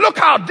new. Look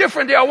how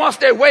different they are once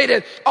they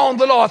waited on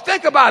the Lord.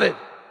 Think about it.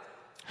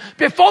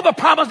 Before the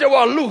promise, they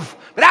were aloof.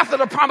 But after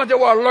the promise, they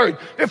were alert.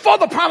 Before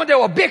the promise, they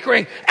were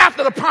bickering.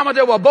 After the promise,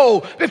 they were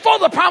bold. Before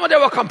the promise, they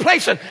were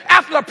complacent.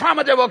 After the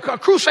promise, they were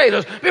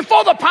crusaders.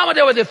 Before the promise,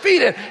 they were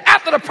defeated.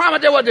 After the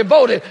promise, they were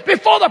devoted.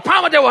 Before the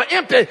promise, they were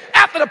empty.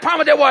 After the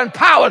promise, they were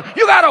empowered.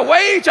 You got to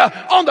wait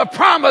on the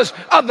promise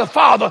of the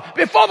Father.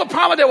 Before the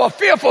promise, they were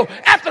fearful.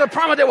 After the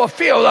promise, they were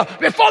filled.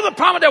 Before the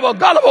promise, they were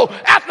gullible.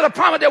 After the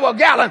promise, they were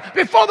gallant.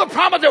 Before the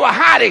promise, they were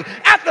hiding.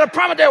 After the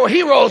promise, they were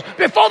heroes.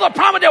 Before the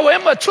promise, they were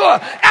immature.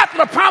 After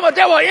the promise,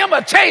 they were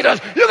imitators.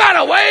 You got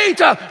to wait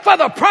for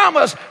the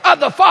promise of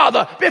the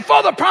Father.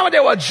 Before the promise, they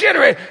were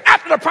jittery.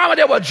 After the promise,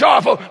 they were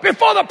joyful.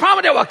 Before the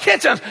promise, they were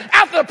kitchens.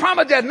 After the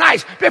promise, they're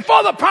nice.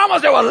 Before the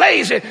promise, they were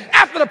lazy.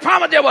 After the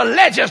promise, they were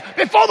legends.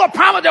 Before the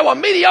promise, they were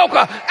mediocre.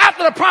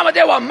 After the promise,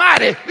 they were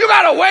mighty. You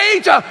got to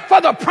wait for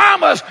the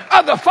promise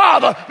of the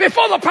Father.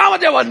 Before the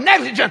promise, they were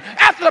negligent.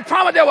 After the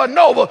promise, they were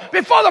noble.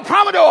 Before the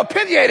promise, they were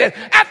opinionated.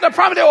 After the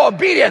promise, they were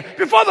obedient.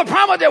 Before the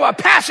promise, they were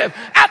passive.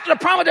 After the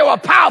promise, they were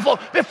powerful.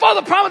 Before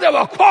the promise, they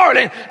were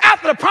quarreling.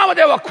 After the promise,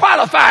 they were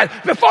qualified.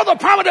 Before the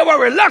promise, they were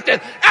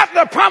reluctant. After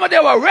the promise, they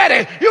were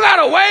ready. You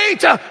got to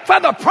wait for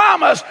the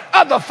promise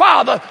of the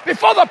Father.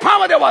 Before the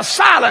promise, they were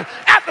silent.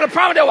 After the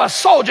promise, they were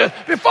soldiers.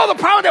 Before the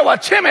promise, they were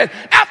timid.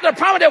 After the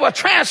promise, they were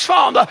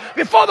transformed.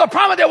 Before the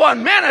promise, they were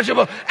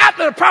unmanageable.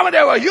 After the promise,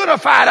 they were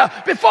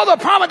unified. Before the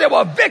promise, they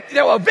were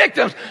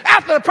victims.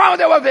 After the promise,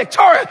 they were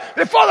victorious.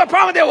 Before the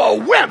promise, they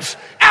were wimps.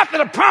 After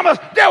the promise,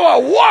 they were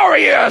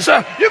warriors.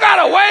 You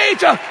got to wait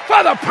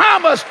for the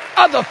promise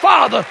of the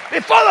Father.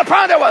 Before the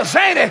promise, they were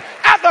zany.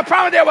 After the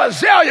promise, they were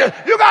zealous.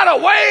 You got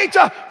to wait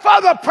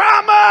for the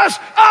promise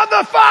of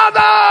the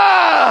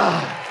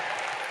Father.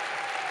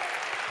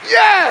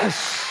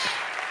 Yes.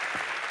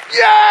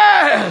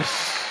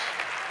 Yes.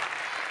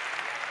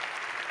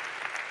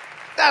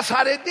 That's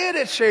how they did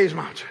it, Shades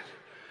Mountain.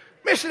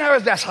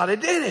 Missionaries, that's how they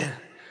did it.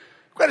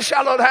 Greater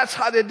Shiloh, that's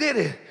how they did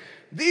it.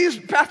 These,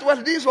 Pastor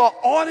Wesley, these were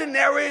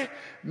ordinary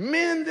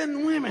men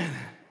and women.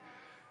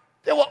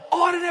 They were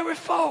ordinary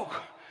folk.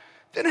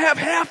 Didn't have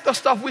half the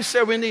stuff we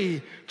say we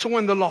need to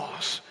win the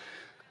lost.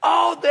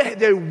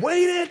 They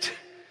waited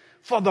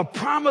for the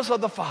promise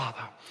of the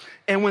Father.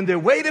 And when they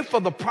waited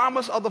for the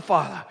promise of the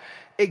Father,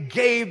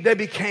 they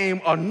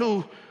became a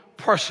new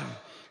person.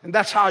 And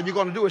that's how you're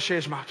going to do it,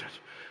 Shades Mountain.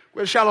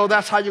 Well, Shiloh,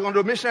 that's how you're going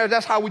to do it. Missionaries,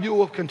 that's how you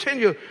will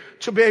continue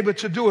to be able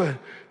to do it.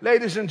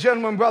 Ladies and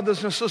gentlemen,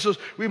 brothers and sisters,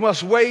 we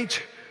must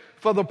wait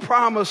for the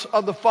promise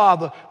of the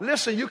Father.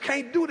 Listen, you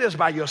can't do this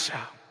by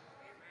yourself.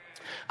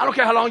 I don't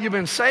care how long you've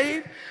been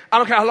saved. I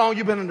don't care how long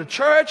you've been in the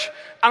church.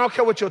 I don't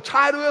care what your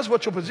title is,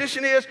 what your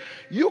position is.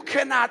 You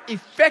cannot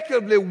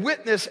effectively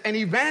witness and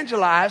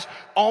evangelize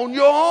on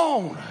your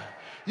own.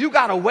 You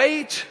got to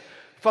wait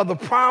for the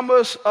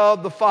promise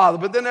of the Father.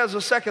 But then there's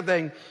a second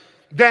thing.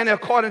 Then,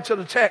 according to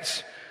the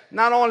text,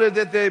 not only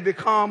did they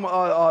become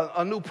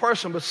a new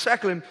person, but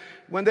secondly,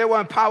 when they were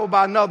empowered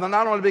by another,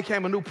 not only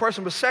became a new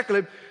person, but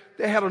secondly,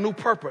 they had a new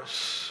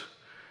purpose.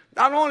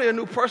 Not only a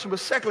new person, but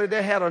secondly,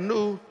 they had a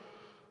new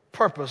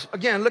purpose.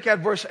 Again, look at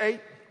verse 8.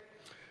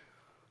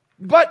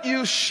 But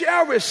you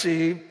shall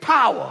receive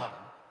power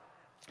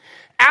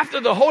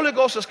after the Holy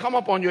Ghost has come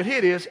upon you. Here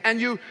it is.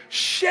 And you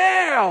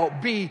shall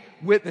be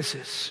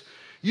witnesses.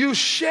 You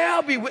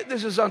shall be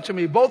witnesses unto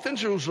me, both in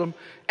Jerusalem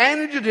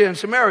and in Judea and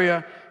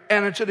Samaria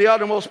and into the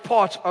uttermost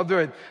parts of the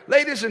earth.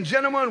 Ladies and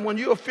gentlemen, when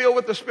you are filled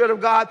with the Spirit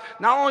of God,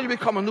 not only you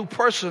become a new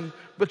person,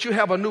 but you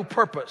have a new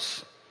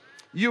purpose.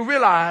 You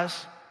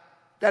realize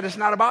that it's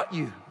not about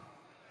you.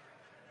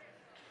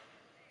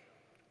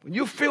 When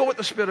you're filled with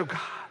the Spirit of God,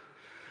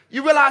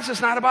 you realize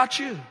it's not about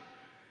you.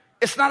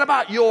 It's not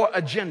about your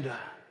agenda.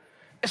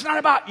 It's not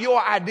about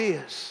your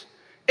ideas.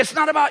 It's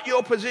not about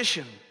your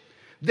position.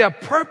 Their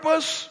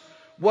purpose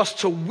was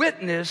to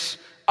witness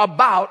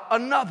about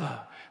another.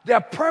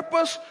 Their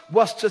purpose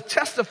was to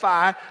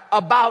testify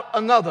about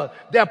another.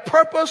 Their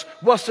purpose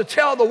was to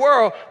tell the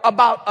world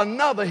about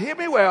another, hear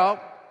me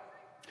well,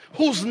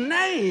 whose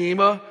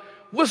name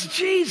was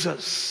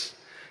Jesus.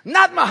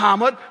 Not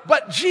Muhammad,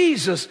 but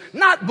Jesus.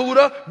 Not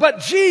Buddha, but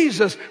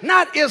Jesus.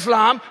 Not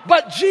Islam,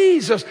 but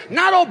Jesus.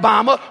 Not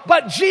Obama,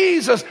 but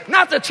Jesus.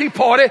 Not the Tea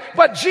Party,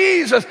 but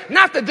Jesus.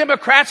 Not the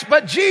Democrats,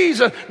 but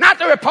Jesus. Not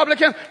the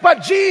Republicans,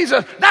 but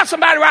Jesus. Not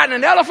somebody riding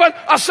an elephant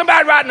or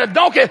somebody riding a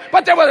donkey,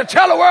 but they were to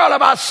tell the world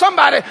about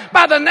somebody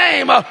by the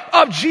name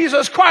of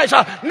Jesus Christ.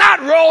 Not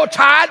Roll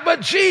Tide,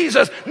 but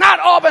Jesus. Not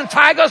Auburn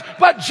Tigers,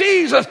 but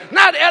Jesus.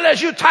 Not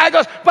LSU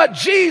Tigers, but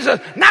Jesus.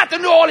 Not the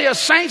New Orleans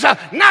Saints,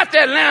 not the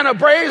Atlanta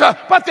Braves, changed,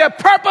 but their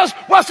purpose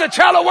was to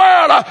tell the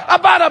world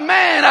about a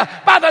man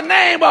by the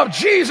name of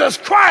Jesus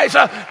Christ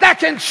that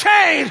can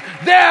change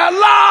their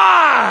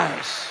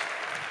lives.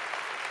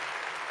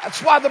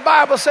 That's why the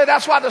Bible said,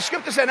 that's why the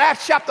scripture said in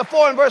Acts chapter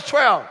 4 and verse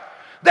 12,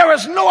 there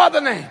is no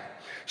other name.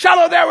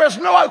 Shallow, there is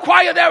no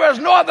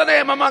other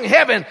name among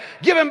heaven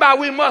given by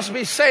we must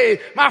be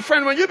saved. My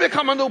friend, when you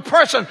become a new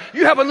person,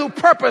 you have a new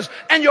purpose,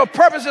 and your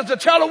purpose is to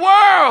tell the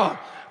world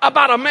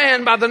about a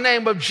man by the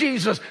name of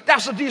Jesus.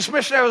 That's what these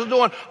missionaries are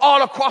doing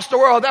all across the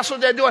world. That's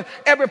what they're doing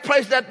every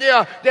place that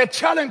they're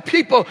telling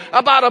people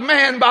about a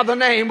man by the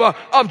name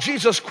of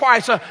Jesus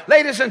Christ.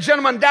 Ladies and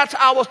gentlemen, that's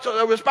our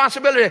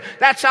responsibility.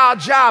 That's our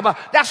job.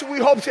 That's what we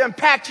hope to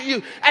impact to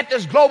you at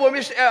this global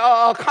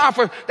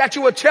conference, that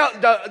you would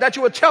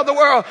tell the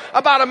world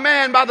about a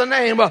man by the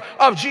name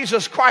of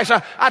Jesus Christ.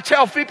 I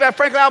tell people at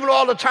Franklin Avenue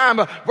all the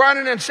time,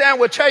 Vernon and Sam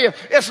will tell you,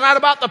 it's not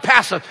about the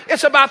pastor.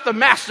 It's about the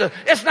master.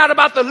 It's not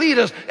about the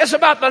leaders. It's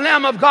about the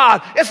Lamb of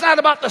God. It's not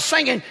about the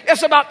singing.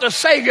 It's about the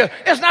Savior.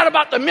 It's not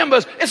about the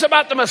members. It's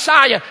about the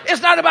Messiah.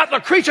 It's not about the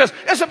creatures.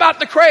 It's about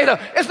the Creator.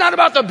 It's not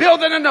about the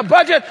building and the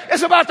budget.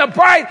 It's about the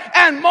bright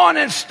and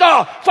morning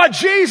star. For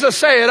Jesus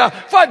said,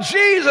 for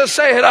Jesus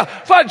said,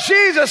 for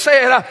Jesus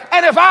said,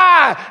 and if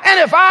I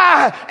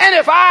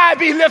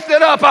be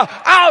lifted up,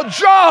 I'll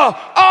draw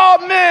all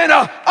men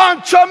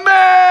unto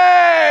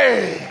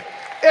me.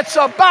 It's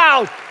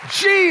about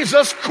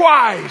Jesus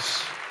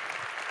Christ.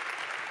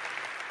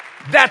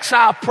 That's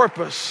our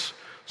purpose.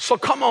 So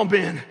come on,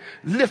 Ben.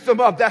 Lift them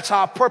up. That's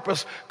our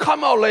purpose.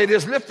 Come on,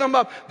 ladies. Lift them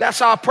up.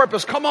 That's our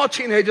purpose. Come on,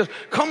 teenagers.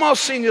 Come on,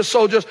 senior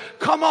soldiers.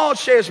 Come on,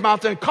 Shades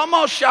Mountain. Come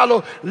on,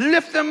 Shallow.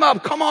 Lift them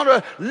up. Come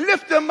on,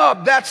 lift them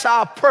up. That's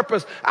our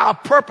purpose. Our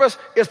purpose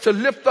is to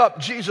lift up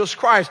Jesus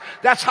Christ.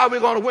 That's how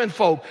we're going to win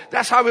folk.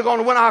 That's how we're going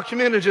to win our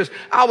communities,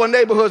 our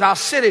neighborhoods, our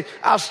city,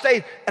 our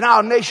state, and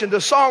our nation. The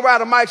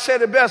songwriter Mike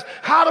said it best: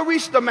 how to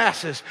reach the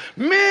masses,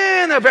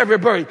 men of every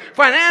birth.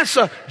 For an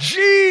answer,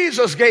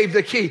 Jesus gave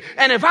the key.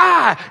 And if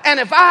I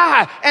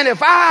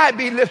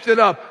be lifted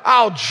up,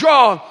 I'll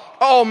draw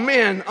all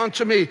men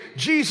unto me.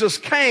 Jesus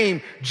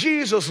came,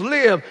 Jesus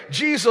lived,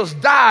 Jesus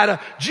died,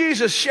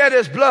 Jesus shed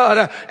his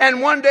blood,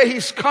 and one day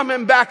he's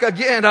coming back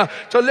again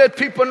to let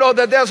people know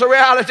that there's a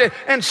reality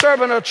in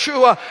serving a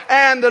true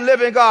and the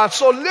living God.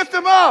 So lift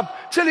him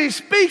up till he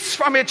speaks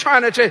from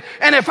eternity.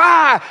 And if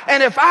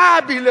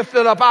I be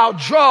lifted up, I'll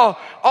draw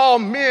all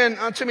men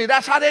unto me.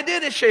 That's how they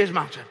did it, Shades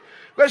Mountain.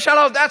 That's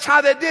how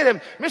they did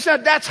it. Mister,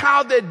 that's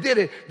how they did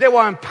it. They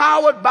were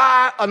empowered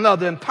by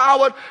another,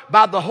 empowered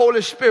by the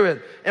Holy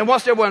Spirit. And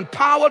once they were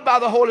empowered by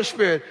the Holy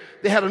Spirit,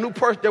 they had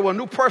they were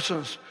new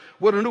persons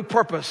with a new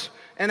purpose.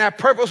 And that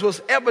purpose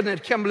was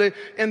evident, Kimberly,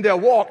 in their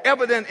walk,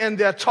 evident in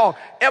their talk,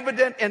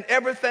 evident in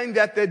everything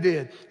that they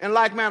did. In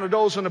like manner,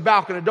 those on the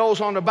balcony,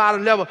 those on the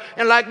bottom level,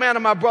 in like manner,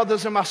 my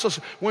brothers and my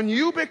sisters, when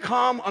you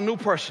become a new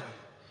person,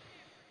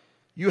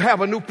 you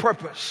have a new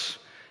purpose.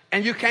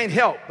 And you can't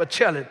help but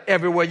tell it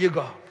everywhere you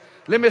go.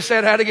 Let me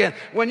say that again.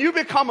 When you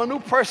become a new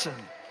person,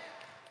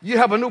 you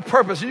have a new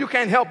purpose, and you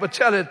can't help but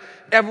tell it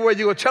everywhere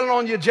you go. Tell it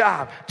on your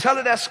job. Tell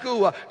it at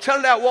school. Tell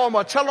it at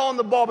Walmart. Tell it on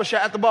the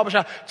barbershop,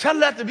 Tell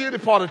it at the beauty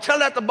parlor. Tell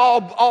it at the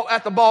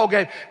ball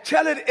game.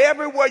 Tell it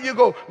everywhere you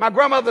go. My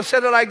grandmother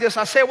said it like this.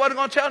 I said, I wasn't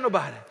going to tell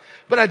nobody,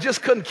 but I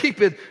just couldn't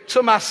keep it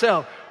to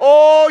myself.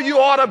 Oh, you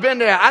ought to have been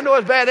there. I know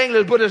it's bad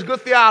English, but it's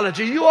good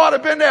theology. You ought to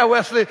have been there,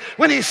 Wesley,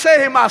 when he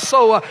saved my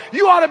soul.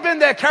 You ought to have been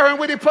there, Karen,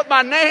 when he put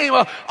my name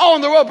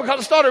on the road, because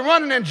I started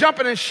running and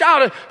jumping and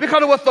shouting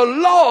because of what the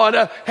Lord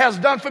has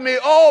done for me.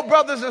 Oh,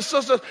 brothers and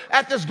sisters,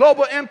 at this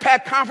Global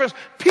Impact Conference,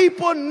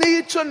 people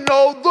need to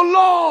know the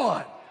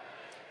Lord.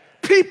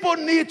 People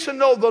need to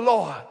know the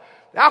Lord.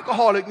 The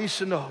alcoholic needs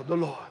to know the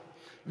Lord.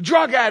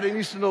 Drug addict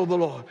needs to know the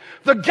Lord.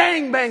 The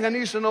gangbanger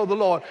needs to know the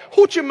Lord.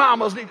 Hoochie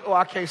mamas need. Oh,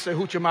 I can't say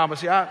hoochie mamas.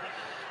 See,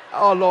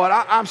 oh Lord,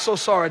 I'm so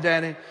sorry,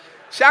 Danny.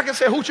 See, I can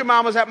say hoochie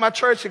mamas at my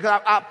church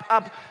because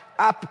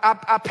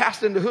I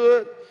pastor in the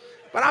hood,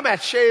 but I'm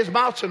at Shades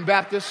Mountain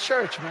Baptist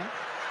Church, man.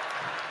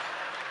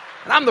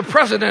 And I'm the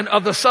president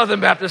of the Southern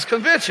Baptist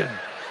Convention.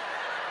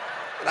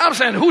 And I'm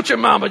saying hoochie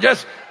mama,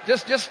 just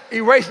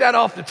erase that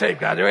off the tape,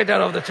 guys. Erase that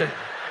off the tape.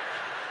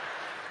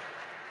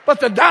 But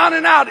the down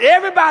and out,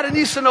 everybody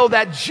needs to know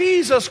that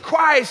Jesus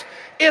Christ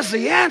is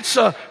the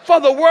answer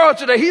for the world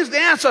today. He's the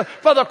answer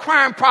for the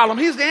crime problem.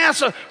 He's the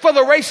answer for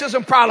the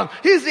racism problem.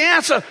 He's the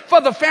answer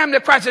for the family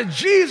crisis.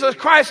 Jesus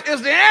Christ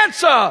is the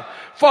answer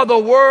for the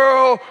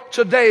world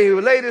today.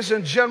 Ladies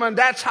and gentlemen,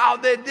 that's how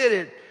they did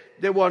it.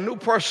 They were a new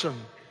person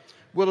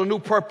with a new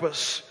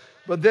purpose.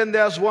 But then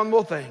there's one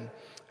more thing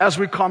as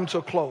we come to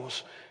a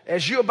close.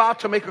 As you're about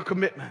to make a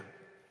commitment,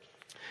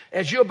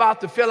 as you're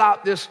about to fill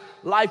out this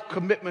life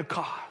commitment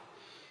card,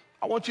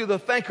 I want you to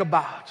think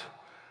about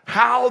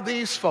how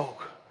these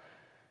folk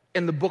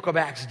in the book of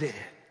Acts did it.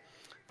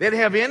 They didn't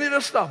have any of the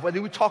stuff whether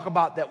we talk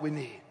about that we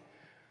need.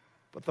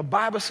 But the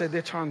Bible said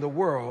they turned the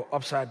world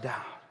upside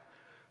down.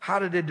 How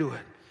did they do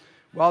it?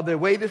 Well, they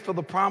waited for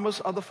the promise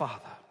of the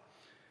Father,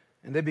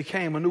 and they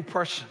became a new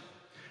person.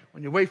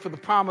 When you wait for the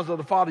promise of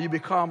the Father, you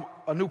become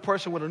a new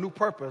person with a new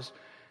purpose,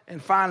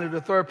 And finally, the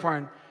third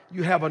point,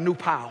 you have a new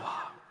power.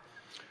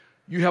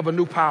 You have a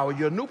new power.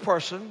 You're a new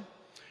person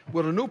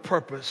with a new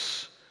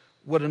purpose,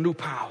 with a new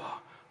power.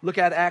 Look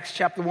at Acts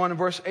chapter 1 and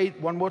verse 8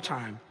 one more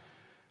time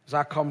as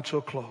I come to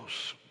a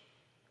close.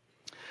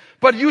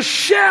 But you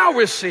shall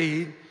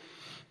receive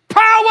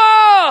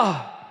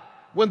power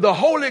when the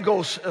Holy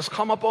Ghost has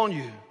come upon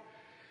you.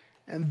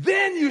 And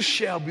then you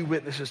shall be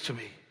witnesses to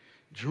me.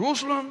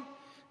 Jerusalem,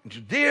 and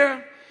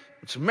Judea,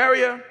 and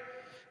Samaria,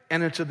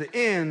 and into the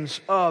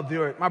ends of the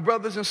earth. My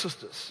brothers and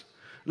sisters,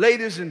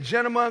 ladies and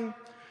gentlemen,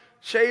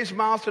 Shades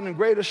Mountain and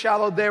Greater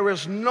Shallow, there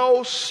is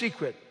no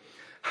secret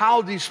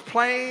how these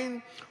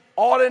plain,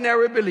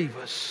 ordinary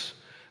believers,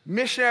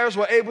 missionaries,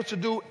 were able to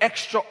do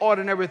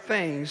extraordinary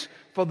things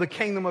for the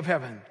kingdom of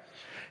heaven.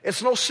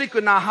 It's no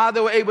secret now how they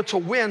were able to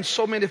win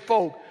so many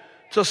folk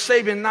to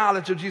saving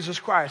knowledge of Jesus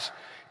Christ.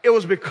 It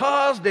was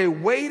because they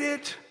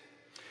waited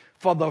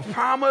for the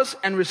promise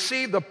and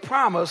received the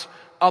promise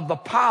of the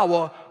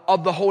power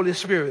of the Holy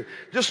Spirit.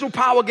 This new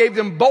power gave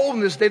them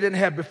boldness they didn't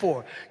have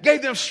before,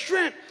 gave them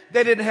strength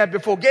they didn't have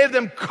before, gave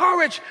them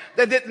courage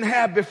they didn't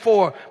have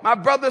before. My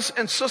brothers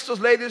and sisters,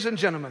 ladies and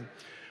gentlemen,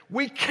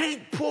 we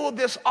can't pull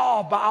this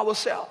off by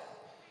ourselves.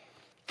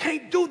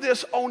 Can't do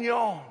this on your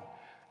own.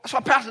 That's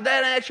why Pastor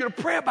Dan asked you to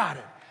pray about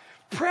it.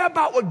 Pray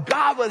about what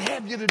God would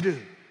have you to do.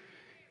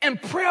 And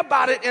pray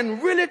about it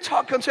and really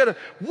consider,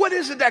 what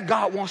is it that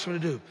God wants me to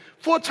do?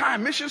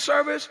 Full-time mission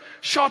service,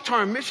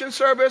 short-term mission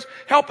service,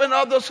 helping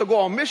others to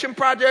go on mission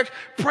projects,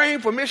 praying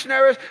for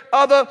missionaries.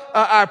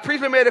 I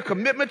previously made a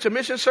commitment to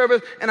mission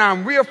service, and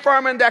I'm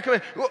reaffirming that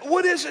commitment.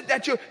 What is it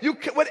that you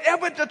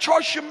whatever the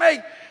choice you make,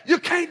 you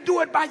can't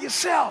do it by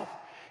yourself.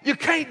 You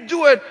can't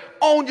do it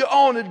on your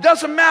own. It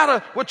doesn't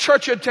matter what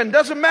church you attend. It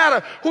doesn't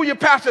matter who your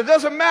pastor. It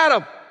doesn't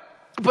matter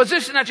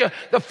position that you're.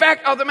 The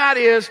fact of the matter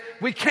is,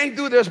 we can't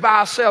do this by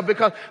ourselves,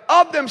 because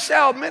of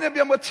themselves, many of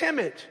them were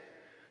timid.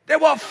 They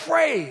were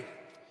afraid.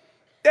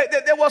 They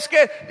were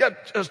scared.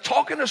 They're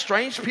talking to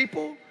strange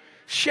people,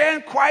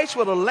 sharing Christ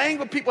with a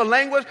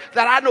language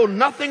that I know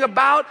nothing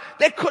about.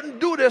 They couldn't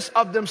do this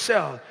of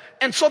themselves.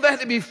 And so they had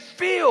to be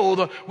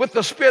filled with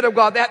the Spirit of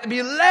God. They had to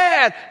be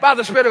led by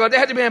the Spirit of God. They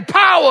had to be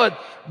empowered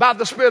by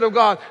the Spirit of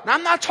God. Now,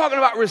 I'm not talking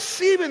about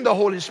receiving the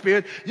Holy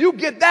Spirit. You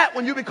get that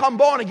when you become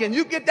born again.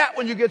 You get that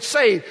when you get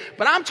saved.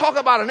 But I'm talking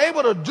about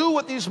able to do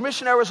what these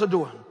missionaries are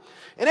doing,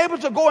 and able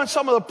to go in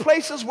some of the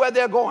places where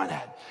they're going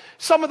at.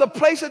 Some of the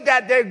places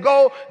that they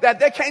go that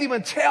they can't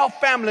even tell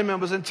family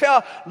members and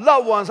tell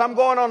loved ones. I'm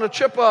going on a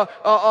trip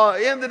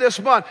end of this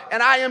month,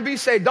 and IMB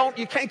say,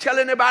 you can't tell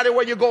anybody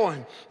where you're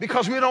going,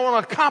 because we don't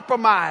want to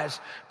compromise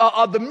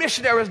the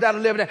missionaries that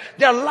are living there.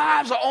 Their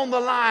lives are on the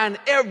line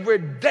every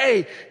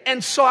day.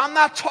 And so I'm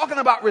not talking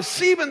about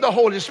receiving the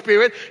Holy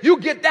Spirit. You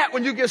get that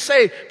when you get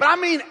saved. But I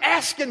mean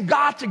asking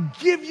God to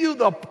give you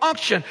the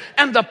unction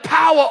and the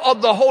power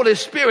of the Holy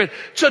Spirit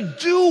to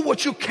do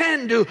what you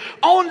can do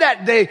on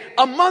that day,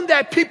 among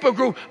that people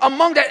group,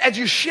 among that, as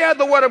you share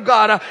the word of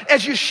God,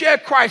 as you share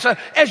Christ,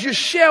 as you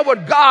share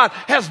what God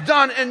has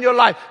done in your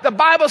life. The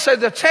Bible says,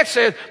 the text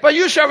says, but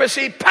you shall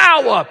receive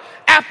power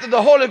after the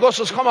Holy Ghost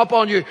has come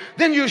upon you.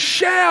 Then you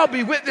shall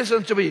be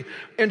witnesses to me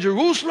in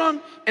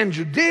Jerusalem, in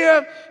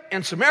Judea,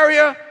 in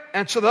Samaria,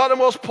 and to the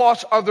uttermost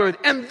parts of the earth.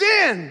 And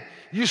then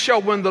you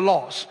shall win the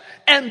lost.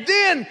 And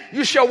then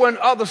you shall win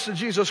others to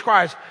Jesus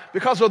Christ,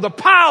 because of the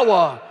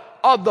power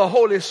of the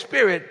Holy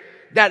Spirit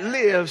that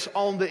lives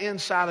on the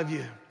inside of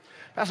you.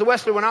 Pastor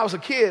Wesley, when I was a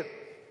kid,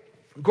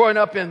 growing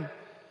up in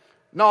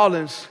New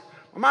Orleans,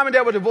 my mom and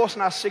dad were divorced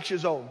when I was 6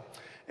 years old.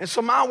 And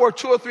so mom worked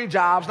 2 or 3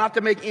 jobs, not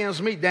to make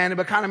ends meet, Danny,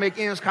 but kind of make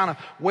ends kind of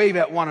wave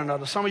at one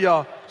another. Some of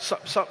y'all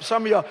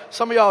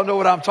know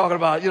what I'm talking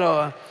about,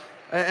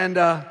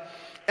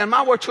 and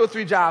mom worked 2 or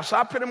 3 jobs. So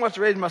I pretty much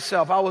raised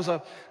myself. I was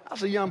a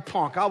young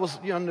punk. I was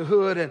in the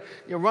hood and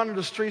running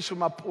the streets with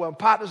my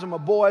partners and my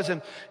boys.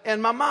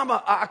 And my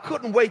mama, I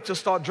couldn't wait to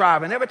start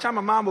driving. Every time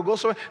my mom would go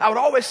somewhere, I would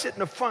always sit in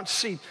the front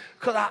seat,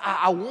 because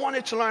I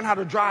wanted to learn how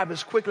to drive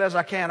as quickly as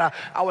I can.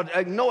 I would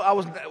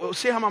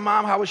see how my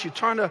mom, how she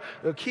turned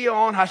the key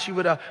on, how she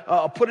would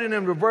put it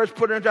in reverse,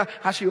 put it in drive,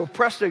 how she would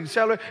press the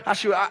accelerator,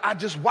 I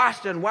just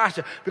watched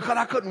it, because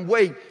I couldn't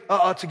wait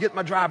to get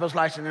my driver's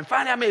license. And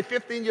finally I made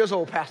 15 years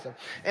old, Pastor.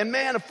 And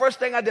man, the first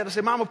thing I did, I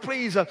said, Mama,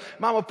 please.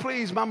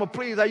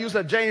 I used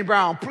that Jane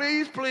Brown.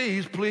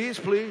 Please.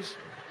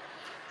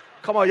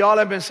 Come on, y'all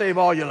have been saved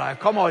all your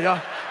life. Come on,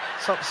 y'all.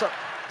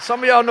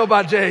 Some of y'all know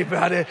about Jane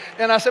Brown.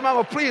 And I said,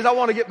 Mama, please, I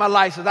want to get my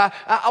license.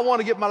 I want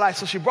to get my license.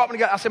 So she brought me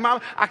together. I said,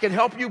 Mama, I can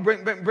help you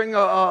bring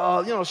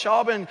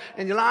Sharp and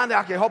Yolanda.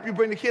 I can help you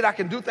bring the kid. I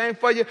can do things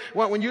for you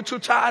when you're too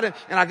tired.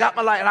 And I got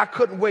my license. And I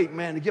couldn't wait,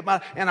 man, to get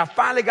and I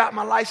finally got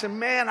my license.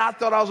 Man, I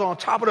thought I was on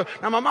top of it.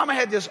 Now, my mama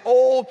had this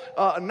old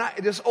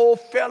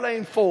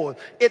Fairlane Ford.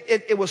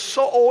 It was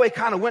so old, it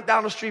kind of went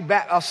down the street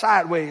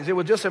sideways. It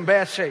was just in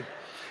bad shape.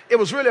 It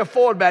was really a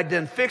Ford back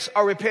then, fix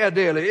or repair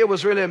daily. It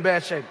was really in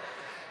bad shape.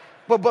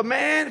 But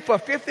man, for a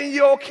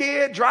 15-year-old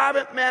kid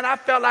driving, man, I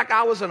felt like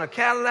I was in a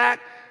Cadillac,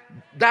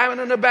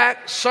 diamond in the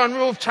back,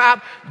 sunroof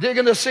top,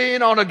 digging the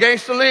scene on a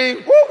gangster lean.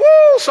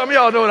 Woo-hoo! Some of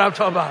y'all know what I'm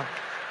talking about.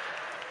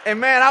 And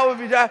man, I would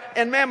be there.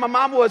 And man, my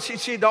mama was,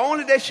 she the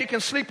only day she can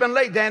sleep in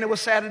late, Danny, was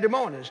Saturday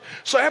mornings.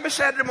 So every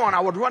Saturday morning,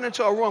 I would run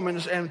into a room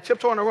and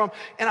tiptoe in the room,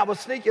 and I would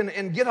sneak in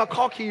and get her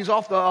car keys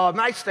off the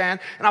nightstand,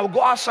 and I would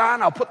go outside,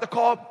 and I'll put the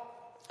car,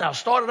 I'll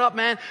start it up,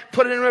 man,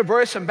 put it in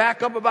reverse and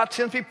back up about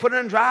 10 feet, put it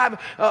in drive,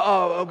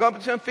 go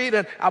up 10 feet,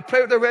 and I'll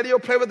play with the radio,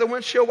 play with the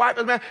windshield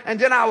wipers, man, and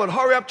then I would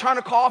hurry up, turn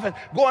the car off, and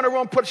go in the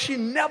room, she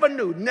never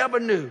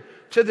knew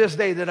to this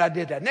day that I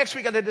did that. Next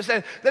week I did the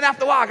same. Then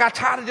after a while I got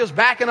tired of just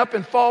backing up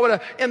and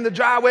forward in the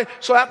driveway.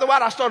 So after a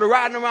while I started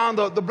riding around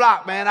the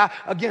block, man.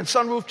 Again,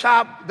 sunroof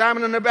top,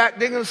 diamond in the back,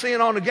 digging,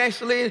 seeing on the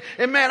gangster lead.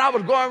 And man, I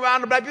was going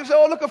around the block. People say,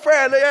 oh, look at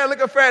Fred. Yeah,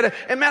 look at Fred.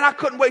 And man, I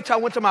couldn't wait till I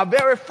went to my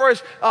very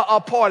first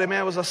party,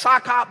 man. It was a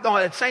sock hop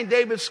at St.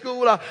 David's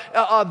School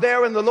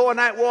there in the Lower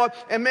Ninth Ward.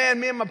 And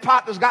man, me and my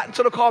partners got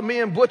into the car, me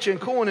and Butch and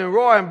Coon and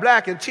Roy and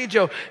Black and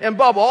T.J. and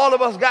Bubba. All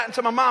of us got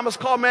into my mama's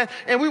car, man.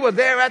 And we were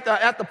there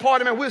at the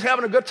party, man. We was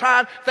having a good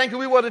time. Thinking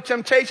we were the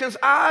Temptations.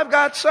 I've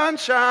got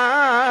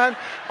sunshine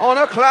on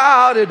a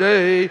cloudy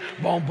day.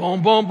 Boom,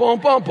 boom, boom, boom,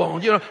 boom,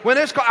 boom. You know, when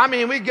it's,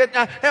 we get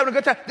having a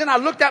good time. Then I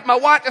looked at my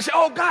watch and said,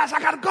 oh, guys,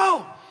 I got to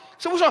go.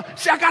 So what's wrong?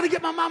 See, I got to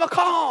get my mama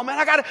car, man.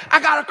 I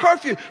got a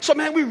curfew. So,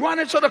 man, we run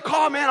into the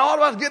car, man. All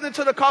of us getting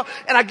into the car.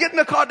 And I get in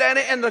the car,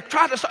 Danny, and the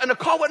car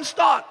wouldn't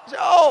start. I said,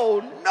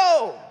 oh,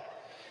 no.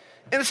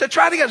 And I said,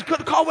 try it again.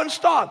 The car wouldn't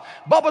start.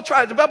 Bubba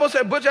tried. Bubba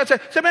said, Butch, I said,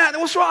 man,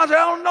 what's wrong? I said,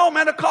 I don't know,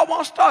 man. The car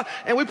won't start.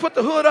 And we put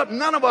the hood up.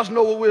 None of us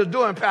know what we were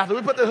doing, Pastor.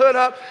 We put the hood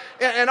up,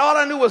 and all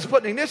I knew was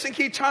putting the ignition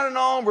key, turning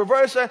on,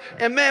 reversing.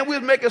 And man, we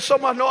was making so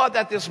much noise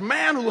that this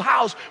man whose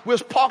house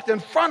was parked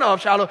in front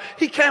of Shiloh,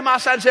 he came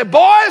outside and said,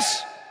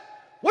 boys,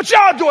 what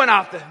y'all doing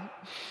out there?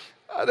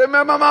 I said,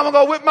 man, my mama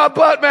gonna whip my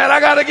butt, man.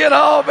 I gotta get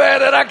home,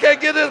 man, and I can't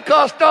get this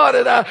car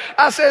started.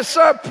 I said,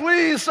 sir,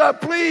 please,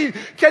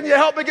 can you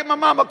help me get my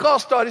mama car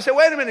started? He said,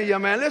 wait a minute,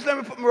 young man, let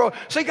me put my robe.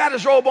 So he got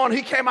his robe on.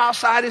 He came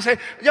outside. He said,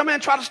 young man,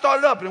 try to start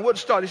it up, and it wouldn't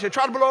start. He said,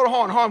 try to blow the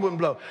horn wouldn't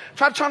blow.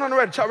 Try to turn on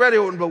the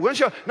radio wouldn't blow. Wouldn't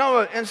you?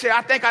 No, and say,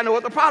 I think I know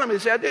what the problem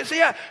is. He said,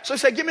 yeah. So he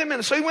said, give me a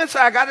minute. So he went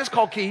inside, got his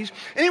car keys,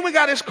 and then we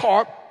got his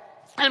car.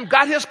 And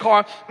got his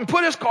car and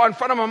put his car in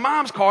front of my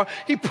mom's car.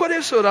 He put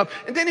his hood up,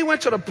 and then he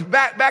went to the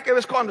back of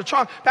his car in the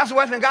trunk. Pastor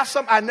Westman got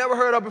something I never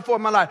heard of before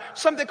in my life.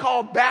 Something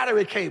called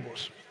battery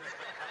cables.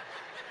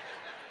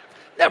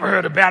 Never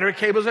heard of battery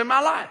cables in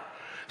my life.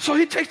 So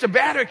he takes the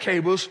battery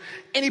cables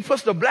and he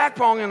puts the black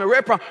prong and the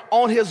red prong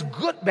on his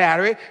good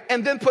battery,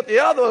 and then put the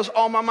others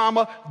on my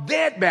mama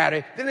dead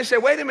battery. Then they say,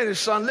 wait a minute,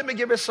 son, let me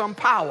give it some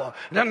power.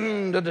 He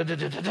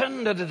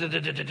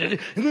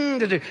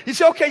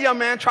said, okay, young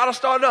man, try to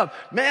start it up.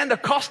 Man, the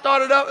car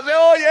started up. I said,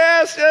 oh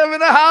yes, I'm in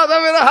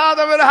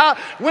the house.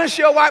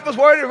 Windshield wipers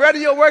working,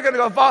 radio working,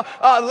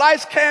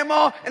 lights came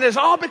on, and it's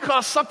all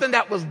because something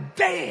that was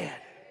dead.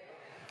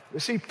 You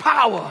see,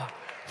 power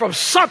from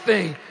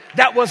something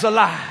that was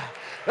alive.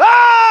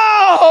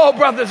 Oh,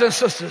 brothers and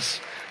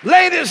sisters,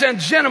 ladies and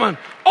gentlemen,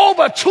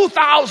 over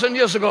 2,000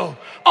 years ago,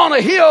 on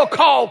a hill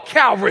called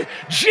Calvary,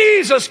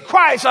 Jesus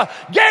Christ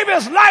gave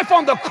his life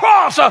on the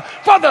cross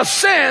for the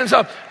sins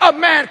of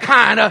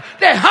mankind.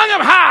 They hung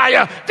him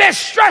high. They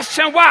stretched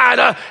him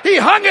wide. He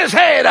hung his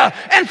head.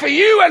 And for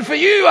you and for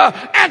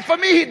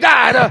me, he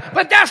died.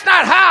 But that's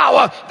not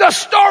how the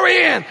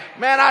story ends.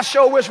 Man, I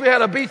sure wish we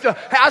had a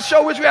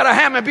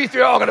Hammond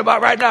B3 organ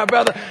about right now,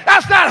 brother.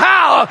 That's not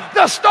how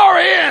the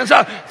story ends.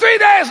 3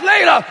 days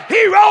later,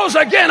 he rose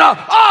again.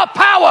 All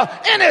power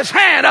in his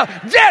hand.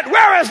 Dead,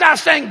 where is thy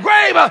sting?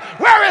 Grave,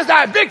 where is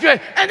thy victory?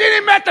 And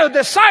then he met the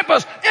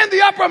disciples in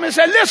the upper room and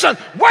said, listen,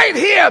 wait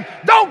here.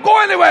 Don't go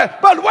anywhere,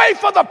 but wait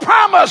for the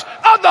promise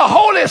of the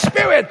Holy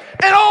Spirit.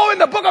 And in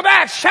the book of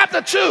Acts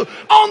chapter 2,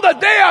 on the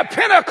day of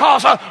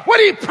Pentecost, what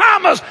he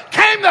promised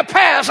came to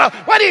pass.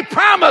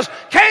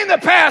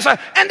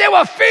 And they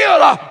were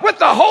filled with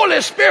the Holy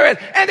Spirit,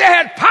 and they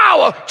had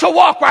power to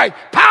walk right,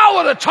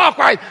 power to talk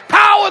right,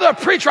 power to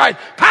preach right,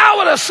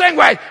 power to sing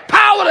right,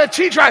 power to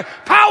teach right,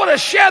 power to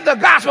share the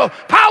gospel,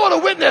 power to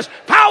witness,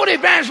 power to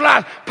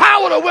evangelize,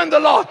 power to win the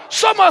lost.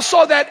 So much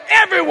so that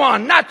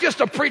everyone, not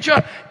just a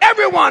preacher,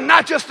 everyone,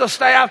 not just the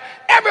staff,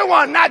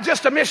 everyone, not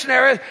just the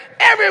missionaries,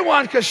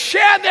 everyone could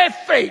share their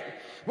faith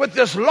with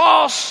this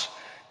lost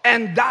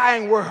and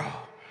dying world.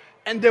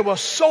 And they were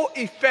so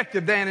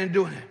effective then in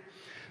doing it,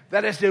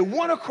 that as they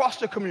went across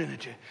the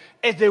community,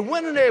 as they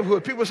went in the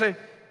neighborhood, people say,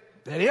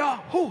 there they are.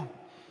 Who?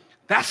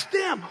 That's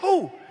them.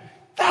 Who?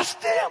 That's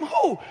them.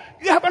 Who?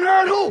 You haven't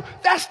heard who?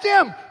 That's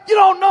them. You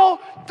don't know?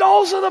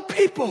 Those are the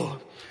people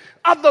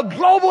of the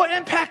Global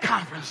Impact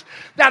Conference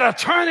that are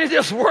turning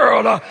this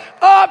world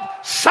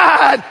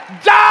upside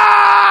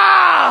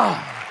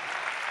down.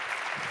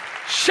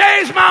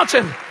 Shays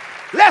Mountain,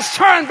 let's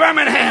turn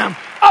Birmingham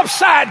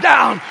upside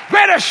down.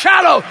 Greater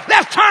Shiloh,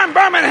 let's turn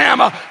Birmingham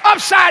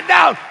upside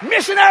down.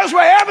 Missionaries,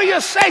 wherever you're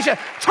stationed,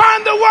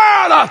 turn the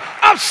world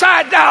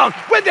upside down.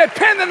 We're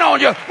depending on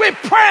you. We're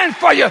praying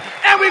for you.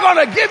 And we're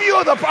going to give you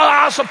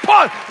our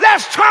support.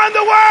 Let's turn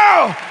the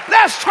world.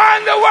 Let's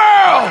turn the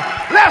world.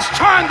 Let's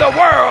turn the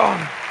world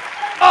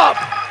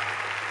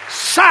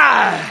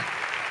upside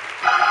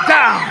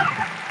down.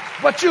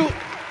 But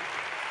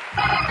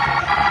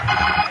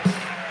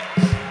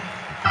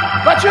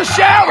But you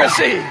shall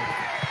receive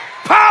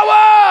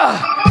power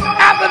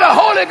after the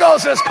Holy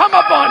Ghost has come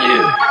upon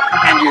you,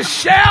 and you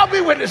shall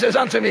be witnesses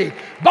unto me,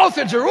 both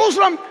in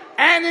Jerusalem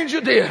and in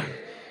Judea,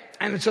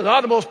 and to the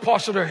uttermost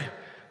parts of the earth.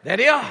 There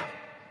they are.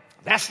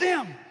 That's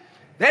them.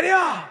 There they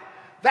are.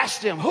 That's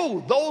them.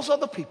 Who? Those are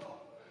the people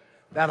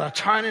that are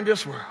turning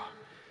this world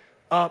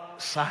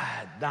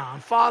upside down.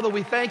 Father,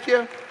 we thank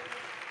you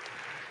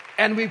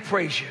and we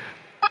praise you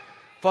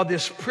for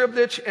this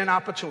privilege and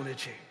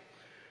opportunity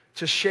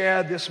to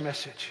share this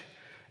message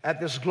at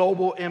this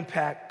Global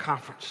Impact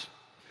Conference.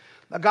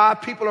 Now,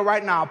 God, people are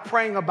right now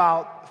praying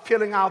about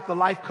filling out the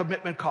life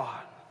commitment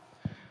card.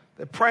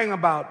 They're praying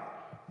about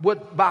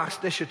what box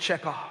they should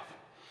check off.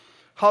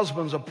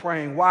 Husbands are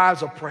praying,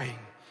 wives are praying,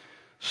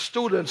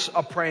 students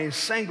are praying,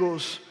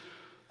 singles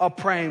are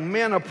praying,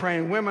 men are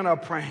praying, women are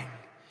praying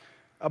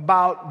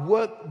about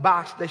what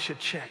box they should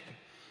check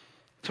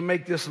to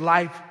make this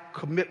life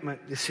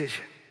commitment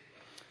decision.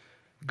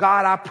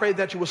 God, I pray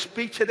that you will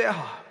speak to their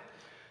heart,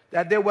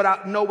 that they would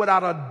know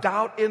without a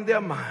doubt in their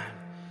mind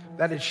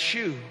that it's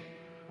you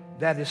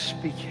that is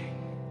speaking.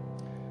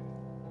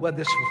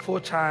 Whether it's for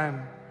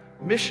full-time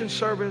mission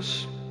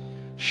service,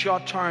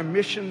 short-term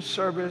mission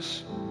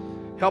service,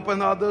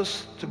 helping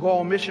others to go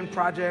on mission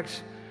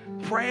projects,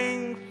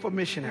 praying for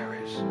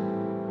missionaries,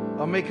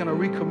 or making a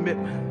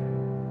recommitment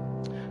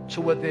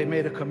to what they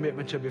made a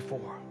commitment to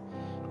before.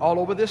 All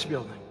over this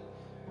building,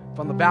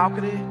 from the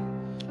balcony,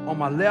 on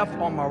my left,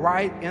 on my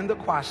right, in the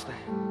choir stand.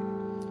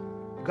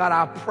 God,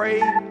 I pray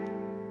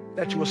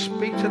that you will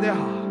speak to their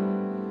heart.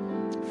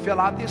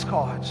 Fill out these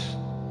cards.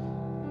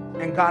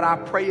 And God, I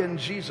pray in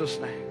Jesus'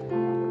 name,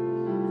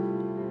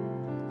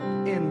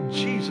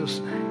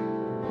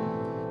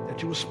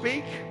 that you will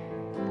speak,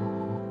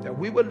 that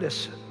we will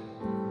listen,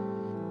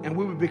 and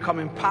we will become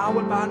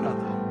empowered by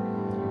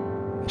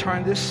another.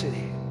 Turn this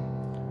city,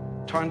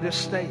 turn this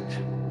state,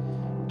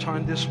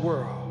 turn this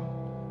world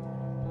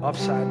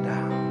upside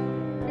down.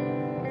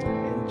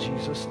 In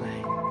Jesus'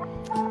 name,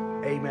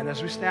 amen.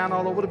 As we stand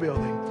all over the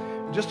building,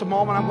 in just a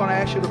moment, I'm going to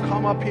ask you to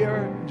come up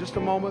here. In just a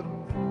moment,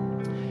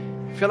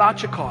 fill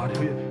out your card.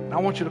 And I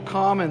want you to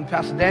come, and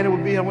Pastor Danny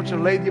will be. I want you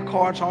to lay your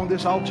cards on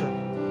this altar,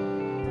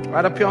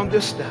 right up here on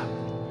this step.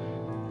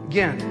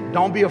 Again,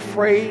 don't be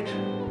afraid.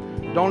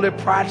 Don't let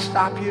pride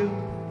stop you.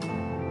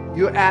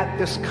 You're at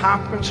this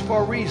conference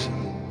for a reason,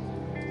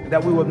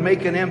 that we would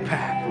make an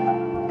impact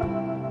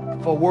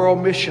for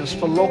world missions,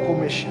 for local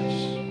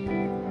missions,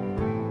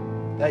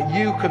 that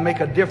you could make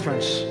a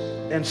difference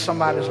in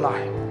somebody's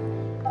life.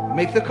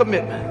 Make the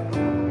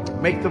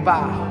commitment, make the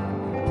vow,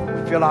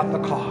 fill out the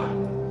card.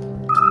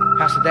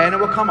 Pastor Danny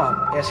will come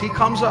up. As he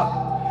comes up,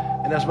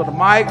 and as Brother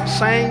Mike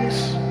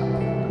sings,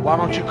 why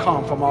don't you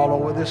come from all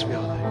over this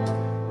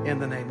building in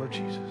the name of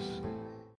Jesus.